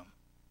front of them.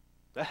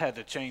 That had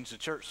to change the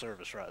church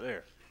service right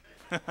there.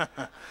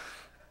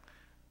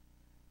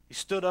 He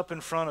stood up in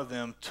front of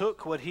them,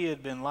 took what he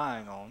had been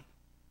lying on,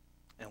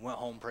 and went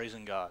home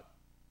praising God.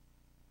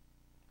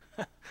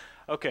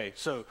 Okay,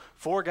 so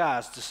 4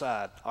 guys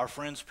decide, our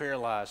friend's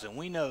paralyzed, and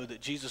we know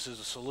that Jesus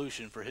is a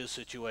solution for his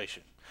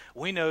situation.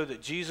 We know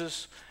that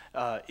Jesus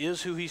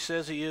is who he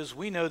says he is.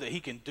 We know that he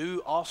can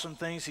do awesome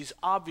things. He's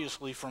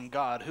obviously from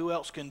God. Who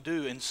else can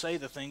do and say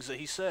the things that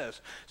he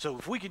says? So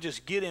if we could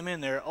just get him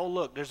in there, oh,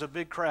 look, there's a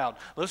big crowd.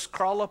 Let's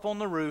crawl up on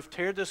the roof,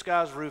 tear this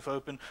guy's roof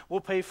open.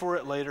 We'll pay for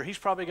it later. He's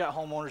probably got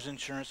homeowner's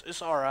insurance.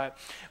 It's all right.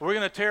 We're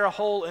going to tear a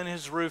hole in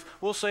his roof.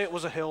 We'll say it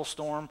was a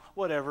hailstorm,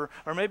 whatever.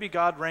 Or maybe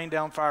God rained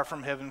down fire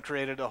from heaven,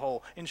 created a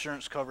hole.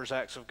 Insurance covers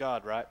acts of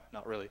God, right?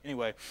 Not really.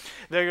 Anyway,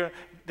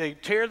 they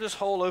tear this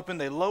hole open.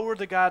 They lower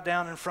the guy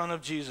down in front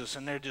of Jesus,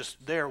 and they're just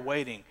there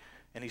waiting.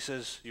 And he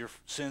says, your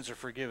sins are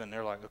forgiven.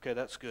 They're like, okay,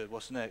 that's good.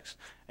 What's next?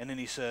 And then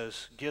he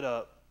says, get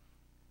up,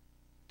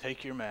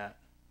 take your mat,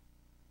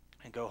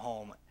 and go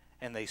home.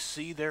 And they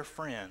see their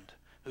friend,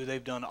 who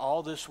they've done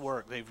all this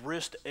work, they've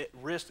risked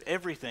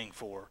everything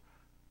for.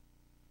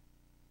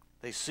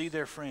 They see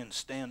their friend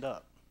stand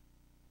up.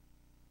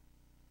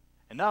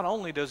 And not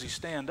only does he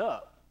stand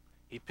up,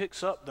 he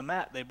picks up the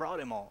mat they brought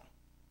him on,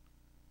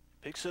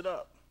 picks it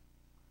up,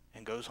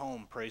 and goes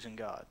home praising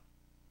God.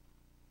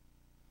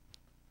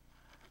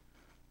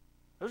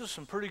 Those are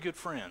some pretty good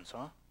friends,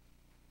 huh?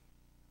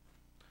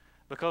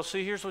 Because,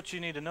 see, here's what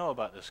you need to know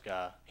about this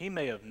guy. He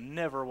may have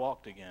never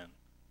walked again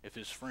if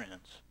his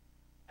friends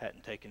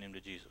hadn't taken him to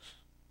Jesus.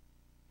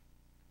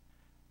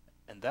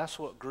 And that's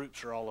what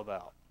groups are all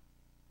about.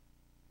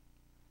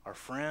 Our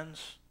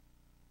friends,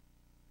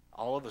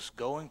 all of us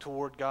going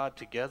toward God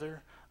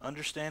together,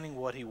 understanding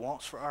what he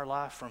wants for our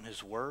life from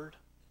his word.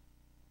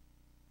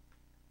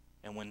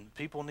 And when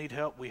people need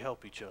help, we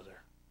help each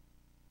other.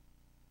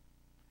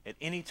 At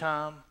any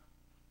time,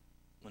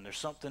 when there's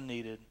something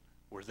needed,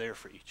 we're there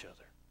for each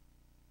other.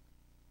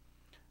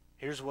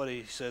 Here's what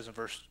he says in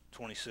verse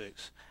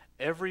 26.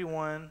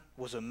 Everyone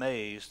was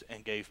amazed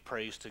and gave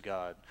praise to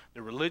God.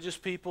 The religious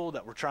people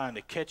that were trying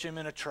to catch him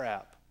in a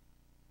trap,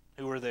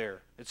 who were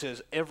there. It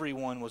says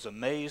everyone was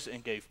amazed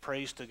and gave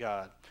praise to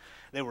God.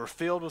 They were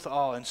filled with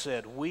awe and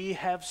said, we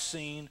have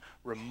seen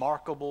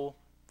remarkable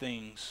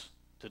things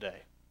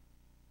today.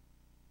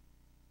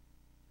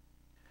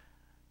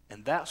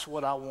 And that's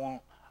what I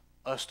want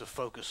us to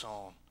focus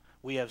on.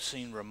 We have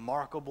seen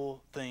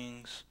remarkable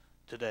things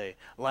today.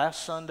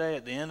 Last Sunday,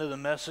 at the end of the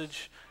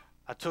message,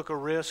 I took a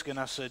risk and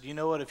I said, you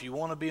know what, if you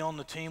want to be on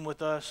the team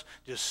with us,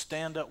 just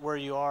stand up where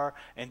you are.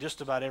 And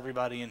just about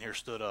everybody in here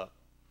stood up.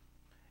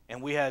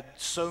 And we had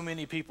so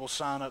many people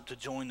sign up to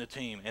join the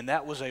team. And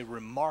that was a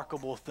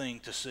remarkable thing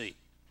to see.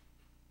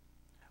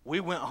 We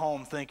went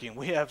home thinking,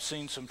 we have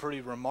seen some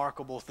pretty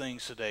remarkable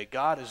things today.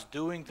 God is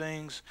doing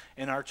things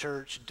in our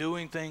church,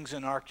 doing things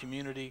in our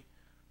community.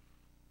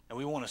 And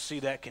we want to see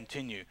that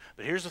continue.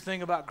 But here's the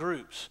thing about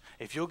groups.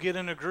 If you'll get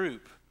in a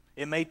group,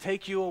 it may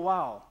take you a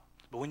while.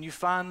 But when you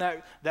find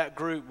that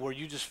group where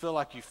you just feel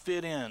like you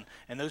fit in,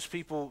 and those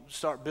people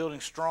start building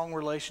strong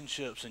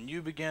relationships, and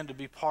you begin to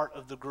be part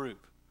of the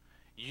group,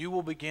 you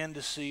will begin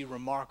to see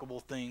remarkable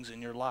things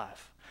in your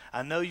life.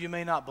 I know you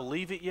may not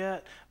believe it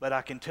yet, but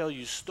I can tell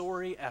you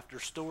story after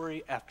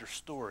story after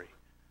story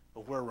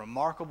of where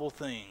remarkable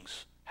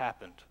things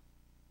happened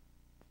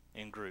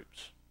in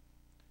groups.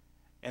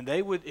 And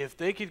they would, if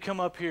they could come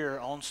up here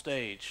on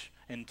stage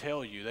and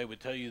tell you, they would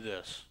tell you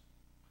this.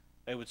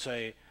 They would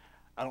say,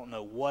 I don't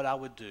know what I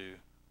would do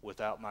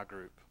without my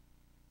group.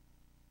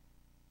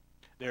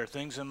 There are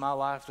things in my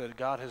life that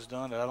God has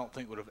done that I don't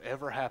think would have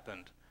ever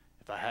happened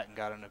if I hadn't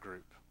got in a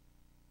group.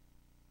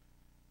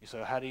 You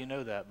say, how do you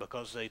know that?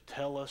 Because they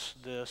tell us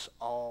this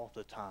all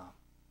the time.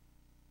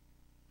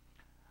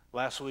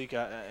 Last week,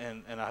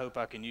 and I hope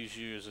I can use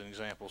you as an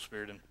example,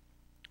 Spirit,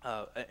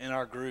 in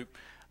our group,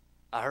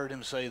 I heard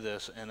him say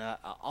this, and I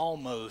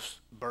almost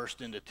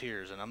burst into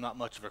tears, and I'm not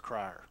much of a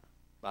crier.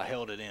 I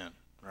held it in,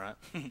 right?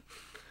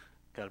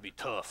 Got to be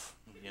tough,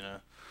 you know.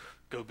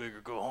 Go big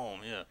or go home,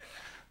 yeah.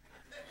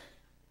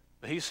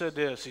 But he said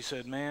this, he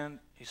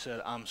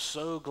said, I'm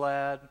so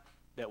glad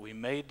that we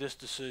made this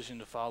decision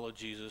to follow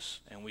Jesus,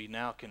 and we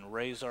now can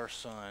raise our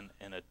son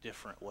in a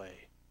different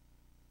way.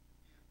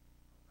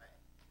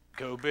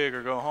 Go big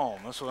or go home.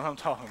 That's what I'm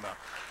talking about.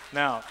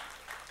 Now,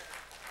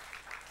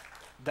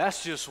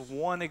 that's just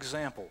one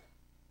example.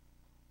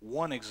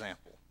 One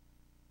example.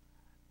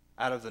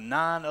 Out of the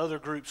 9 other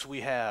groups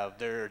we have,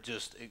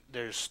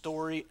 there's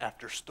story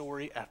after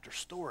story after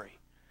story.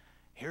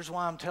 Here's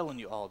why I'm telling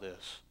you all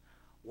this.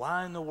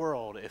 Why in the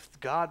world, if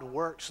God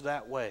works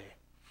that way,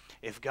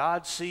 if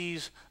God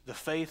sees the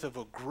faith of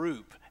a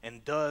group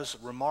and does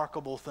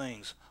remarkable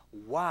things,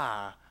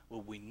 why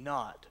would we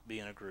not be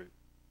in a group?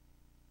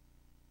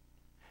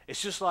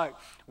 It's just like,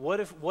 what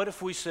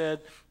if we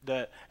said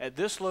that at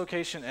this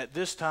location, at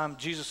this time,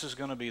 Jesus is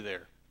going to be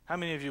there? How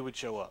many of you would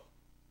show up?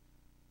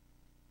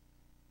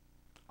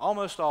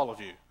 Almost all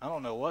of you. I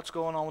don't know what's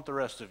going on with the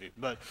rest of you.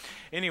 But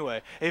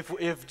anyway,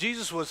 if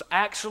Jesus was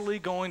actually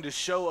going to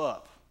show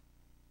up,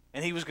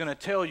 and he was going to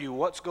tell you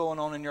what's going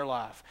on in your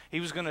life. He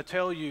was going to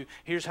tell you,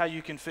 here's how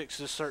you can fix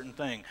this certain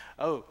thing.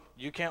 Oh,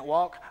 you can't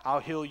walk?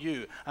 I'll heal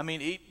you. I mean,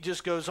 it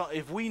just goes on.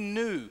 If we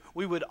knew,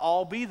 we would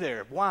all be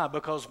there. Why?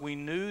 Because we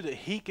knew that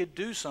he could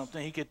do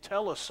something. He could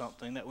tell us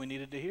something that we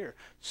needed to hear.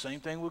 Same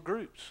thing with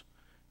groups.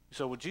 You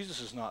say, well, Jesus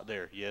is not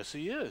there. Yes,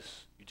 he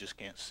is. You just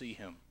can't see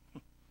him.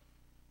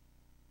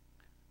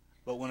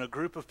 But when a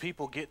group of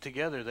people get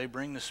together, they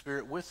bring the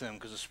Spirit with them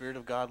because the Spirit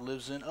of God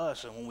lives in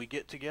us. And when we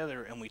get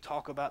together and we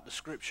talk about the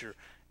Scripture,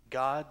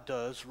 God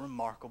does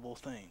remarkable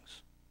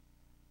things.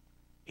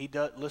 He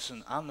does.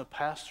 Listen, I'm the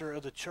pastor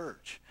of the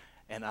church,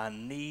 and I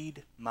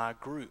need my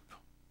group.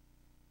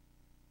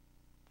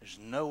 There's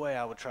no way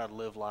I would try to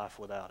live life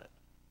without it.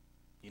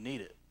 You need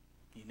it.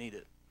 You need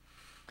it.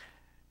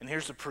 And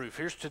here's the proof.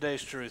 Here's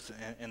today's truth,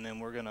 and then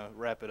we're going to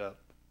wrap it up.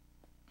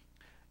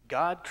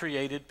 God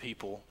created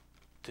people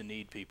to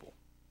need people.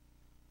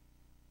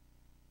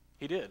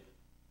 He did.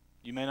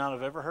 You may not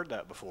have ever heard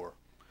that before.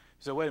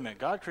 So wait a minute.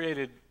 God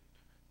created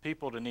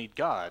people to need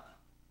God.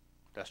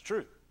 That's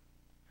true.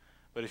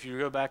 But if you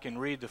go back and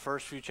read the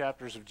first few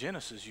chapters of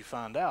Genesis, you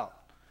find out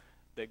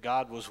that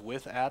God was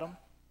with Adam,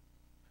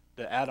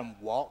 that Adam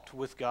walked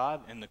with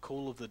God in the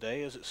cool of the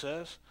day, as it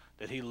says,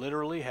 that he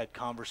literally had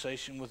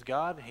conversation with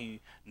God. He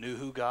knew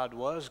who God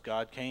was.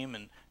 God came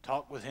and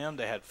talked with him.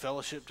 They had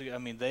fellowship together. I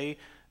mean, they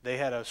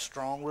had a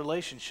strong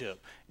relationship.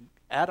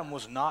 Adam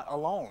was not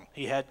alone.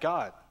 He had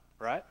God,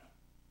 right?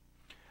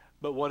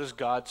 But what does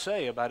God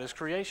say about his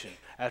creation?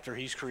 After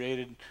he's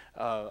created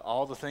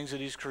all the things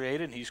that he's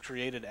created, and he's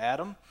created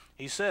Adam,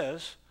 he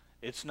says,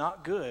 it's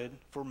not good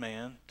for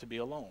man to be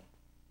alone.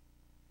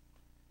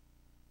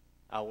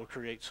 I will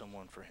create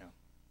someone for him.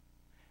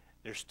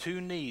 There's two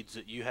needs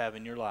that you have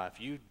in your life.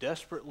 You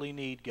desperately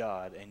need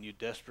God, and you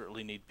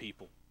desperately need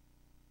people.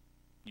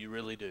 You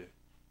really do.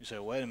 You say,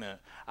 wait a minute.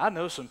 I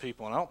know some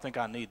people, and I don't think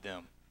I need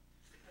them.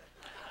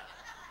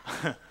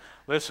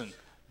 Listen,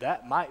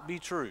 that might be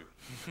true.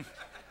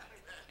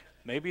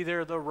 Maybe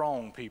they're the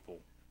wrong people.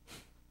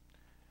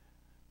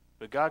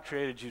 But God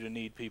created you to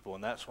need people,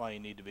 and that's why you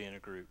need to be in a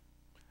group.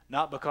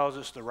 Not because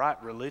it's the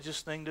right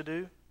religious thing to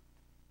do.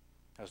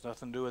 Has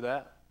nothing to do with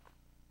that.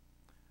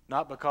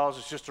 Not because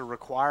it's just a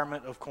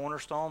requirement of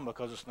Cornerstone,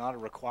 because it's not a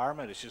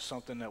requirement. It's just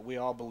something that we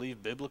all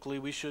believe biblically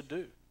we should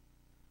do.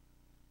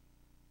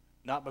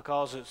 Not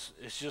because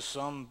it's just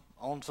on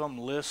some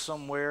list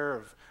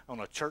somewhere on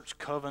a church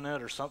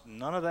covenant or something.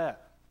 None of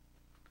that.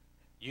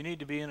 You need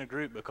to be in a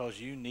group because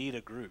you need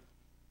a group.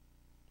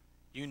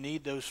 You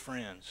need those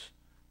friends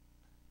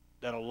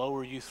that'll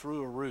lower you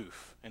through a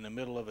roof in the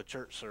middle of a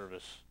church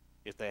service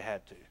if they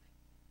had to.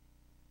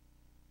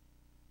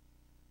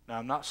 Now,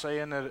 I'm not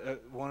saying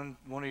that one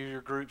of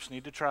your groups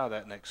need to try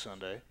that next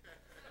Sunday.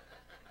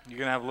 You're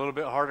going to have a little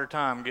bit harder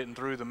time getting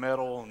through the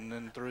metal and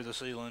then through the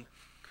ceiling.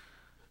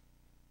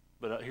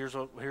 But here's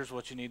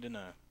what you need to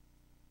know.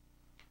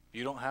 If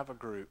you don't have a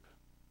group,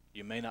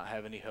 you may not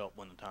have any help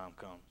when the time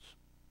comes.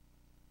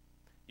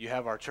 You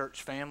have our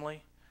church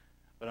family,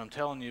 but I'm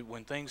telling you,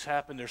 when things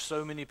happen, there's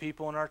so many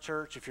people in our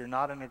church. If you're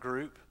not in a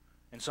group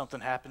and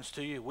something happens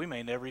to you, we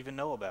may never even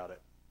know about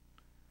it.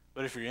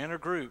 But if you're in a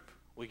group,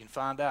 we can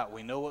find out.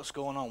 We know what's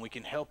going on. We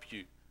can help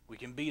you. We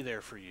can be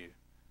there for you.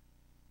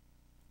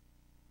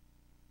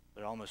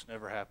 But it almost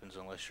never happens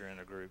unless you're in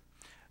a group.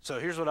 So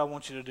here's what I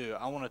want you to do.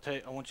 I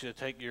want you to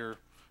take your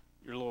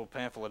little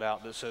pamphlet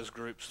out that says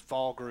groups,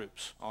 fall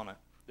groups on it.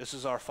 This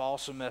is our fall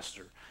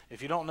semester.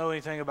 If you don't know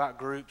anything about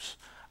groups,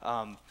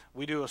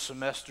 we do a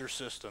semester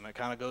system. It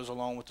kind of goes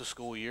along with the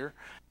school year.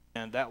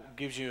 And that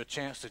gives you a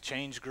chance to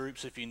change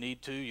groups if you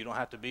need to. You don't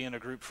have to be in a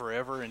group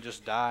forever and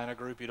just die in a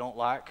group you don't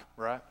like,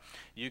 right?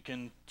 You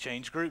can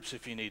change groups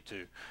if you need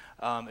to.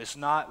 It's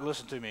not,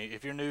 listen to me,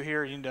 if you're new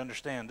here, you need to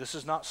understand, this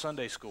is not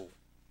Sunday school,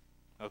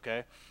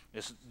 okay?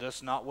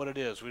 That's not what it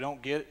is. We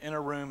don't get in a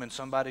room and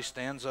somebody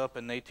stands up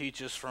and they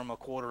teach us from a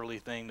quarterly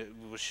thing that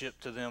was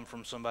shipped to them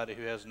from somebody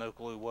who has no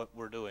clue what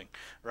we're doing,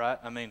 right?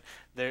 I mean,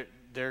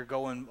 they're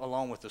going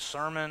along with the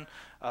sermon.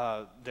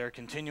 They're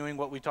continuing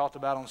what we talked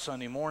about on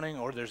Sunday morning,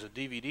 or there's a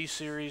DVD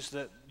series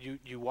that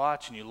you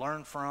watch and you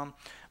learn from.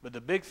 But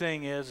the big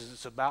thing is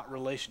it's about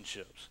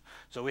relationships.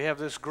 So we have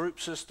this group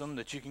system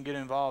that you can get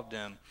involved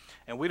in.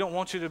 And we don't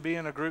want you to be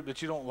in a group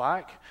that you don't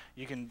like.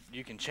 You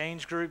can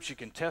change groups. You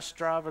can test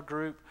drive a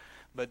group.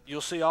 But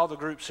you'll see all the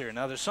groups here.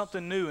 Now, there's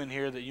something new in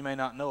here that you may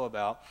not know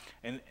about.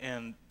 And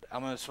I'm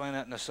going to explain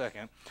that in a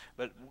second.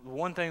 But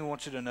one thing I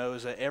want you to know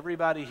is that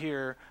everybody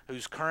here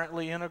who's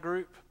currently in a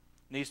group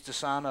needs to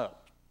sign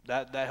up.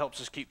 That helps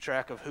us keep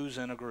track of who's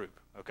in a group,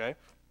 okay?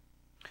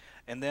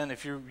 And then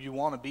if you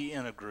want to be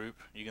in a group,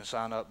 you can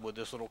sign up with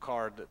this little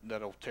card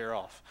that'll tear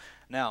off.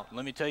 Now,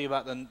 let me tell you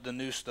about the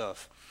new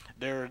stuff.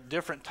 There are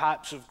different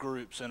types of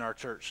groups in our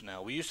church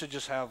now. We used to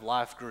just have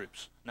life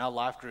groups. Now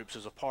life groups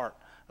is a part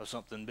of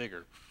something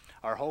bigger.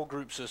 Our whole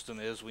group system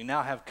is we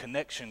now have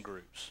connection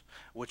groups,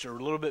 which are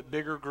a little bit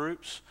bigger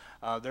groups.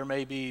 There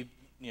may be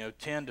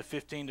 10 to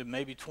 15 to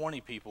maybe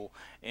 20 people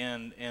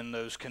in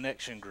those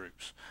connection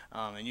groups.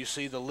 And you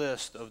see the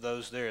list of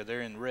those there.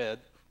 They're in red.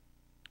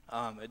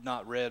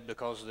 Not red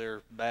because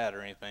they're bad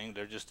or anything.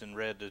 They're just in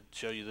red to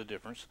show you the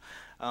difference.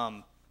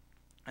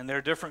 And there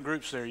are different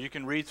groups there. You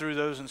can read through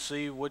those and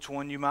see which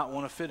one you might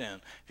want to fit in.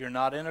 If you're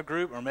not in a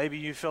group, or maybe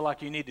you feel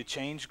like you need to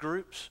change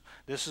groups,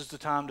 this is the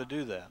time to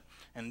do that.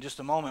 And in just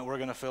a moment, we're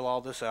going to fill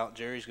all this out.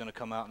 Jerry's going to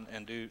come out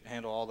and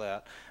handle all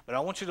that. But I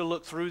want you to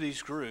look through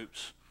these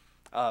groups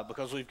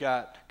because we've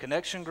got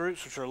connection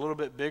groups, which are a little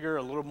bit bigger,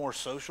 a little more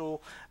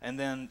social. And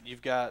then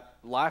you've got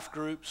life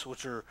groups,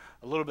 which are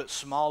a little bit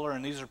smaller.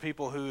 And these are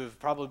people who have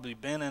probably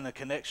been in a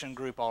connection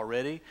group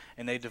already,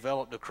 and they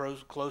developed a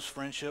close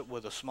friendship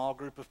with a small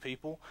group of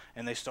people,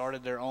 and they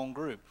started their own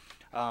group.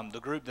 The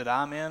group that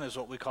I'm in is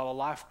what we call a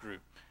life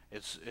group.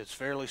 It's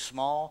fairly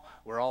small.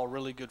 We're all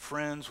really good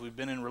friends. We've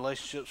been in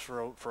relationships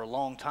for a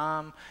long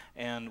time,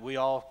 and we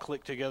all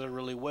click together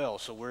really well.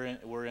 So we're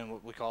in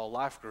what we call a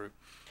life group.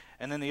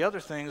 And then the other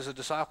thing is a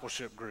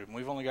discipleship group. And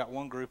we've only got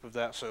one group of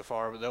that so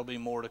far, but there'll be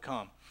more to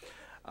come.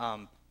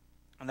 And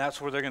that's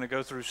where they're going to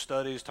go through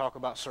studies, talk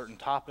about certain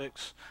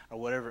topics, or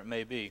whatever it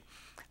may be.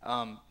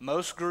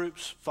 Most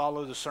groups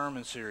follow the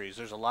sermon series.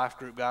 There's a life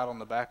group guide on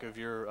the back of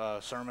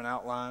your sermon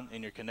outline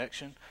in your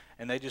connection,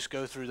 and they just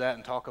go through that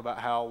and talk about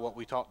how what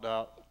we talked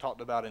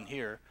about in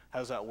here, how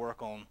does that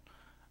work on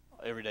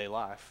everyday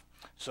life.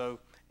 So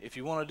if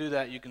you want to do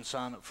that, you can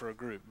sign up for a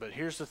group. But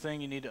here's the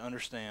thing you need to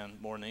understand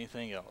more than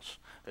anything else.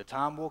 The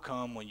time will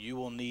come when you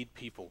will need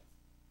people.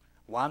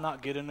 Why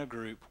not get in a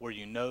group where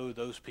you know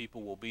those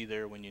people will be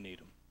there when you need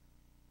them?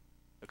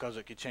 Because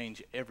it could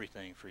change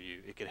everything for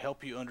you. It could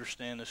help you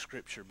understand the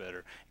Scripture better.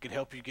 It could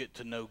help you get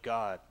to know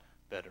God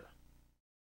better.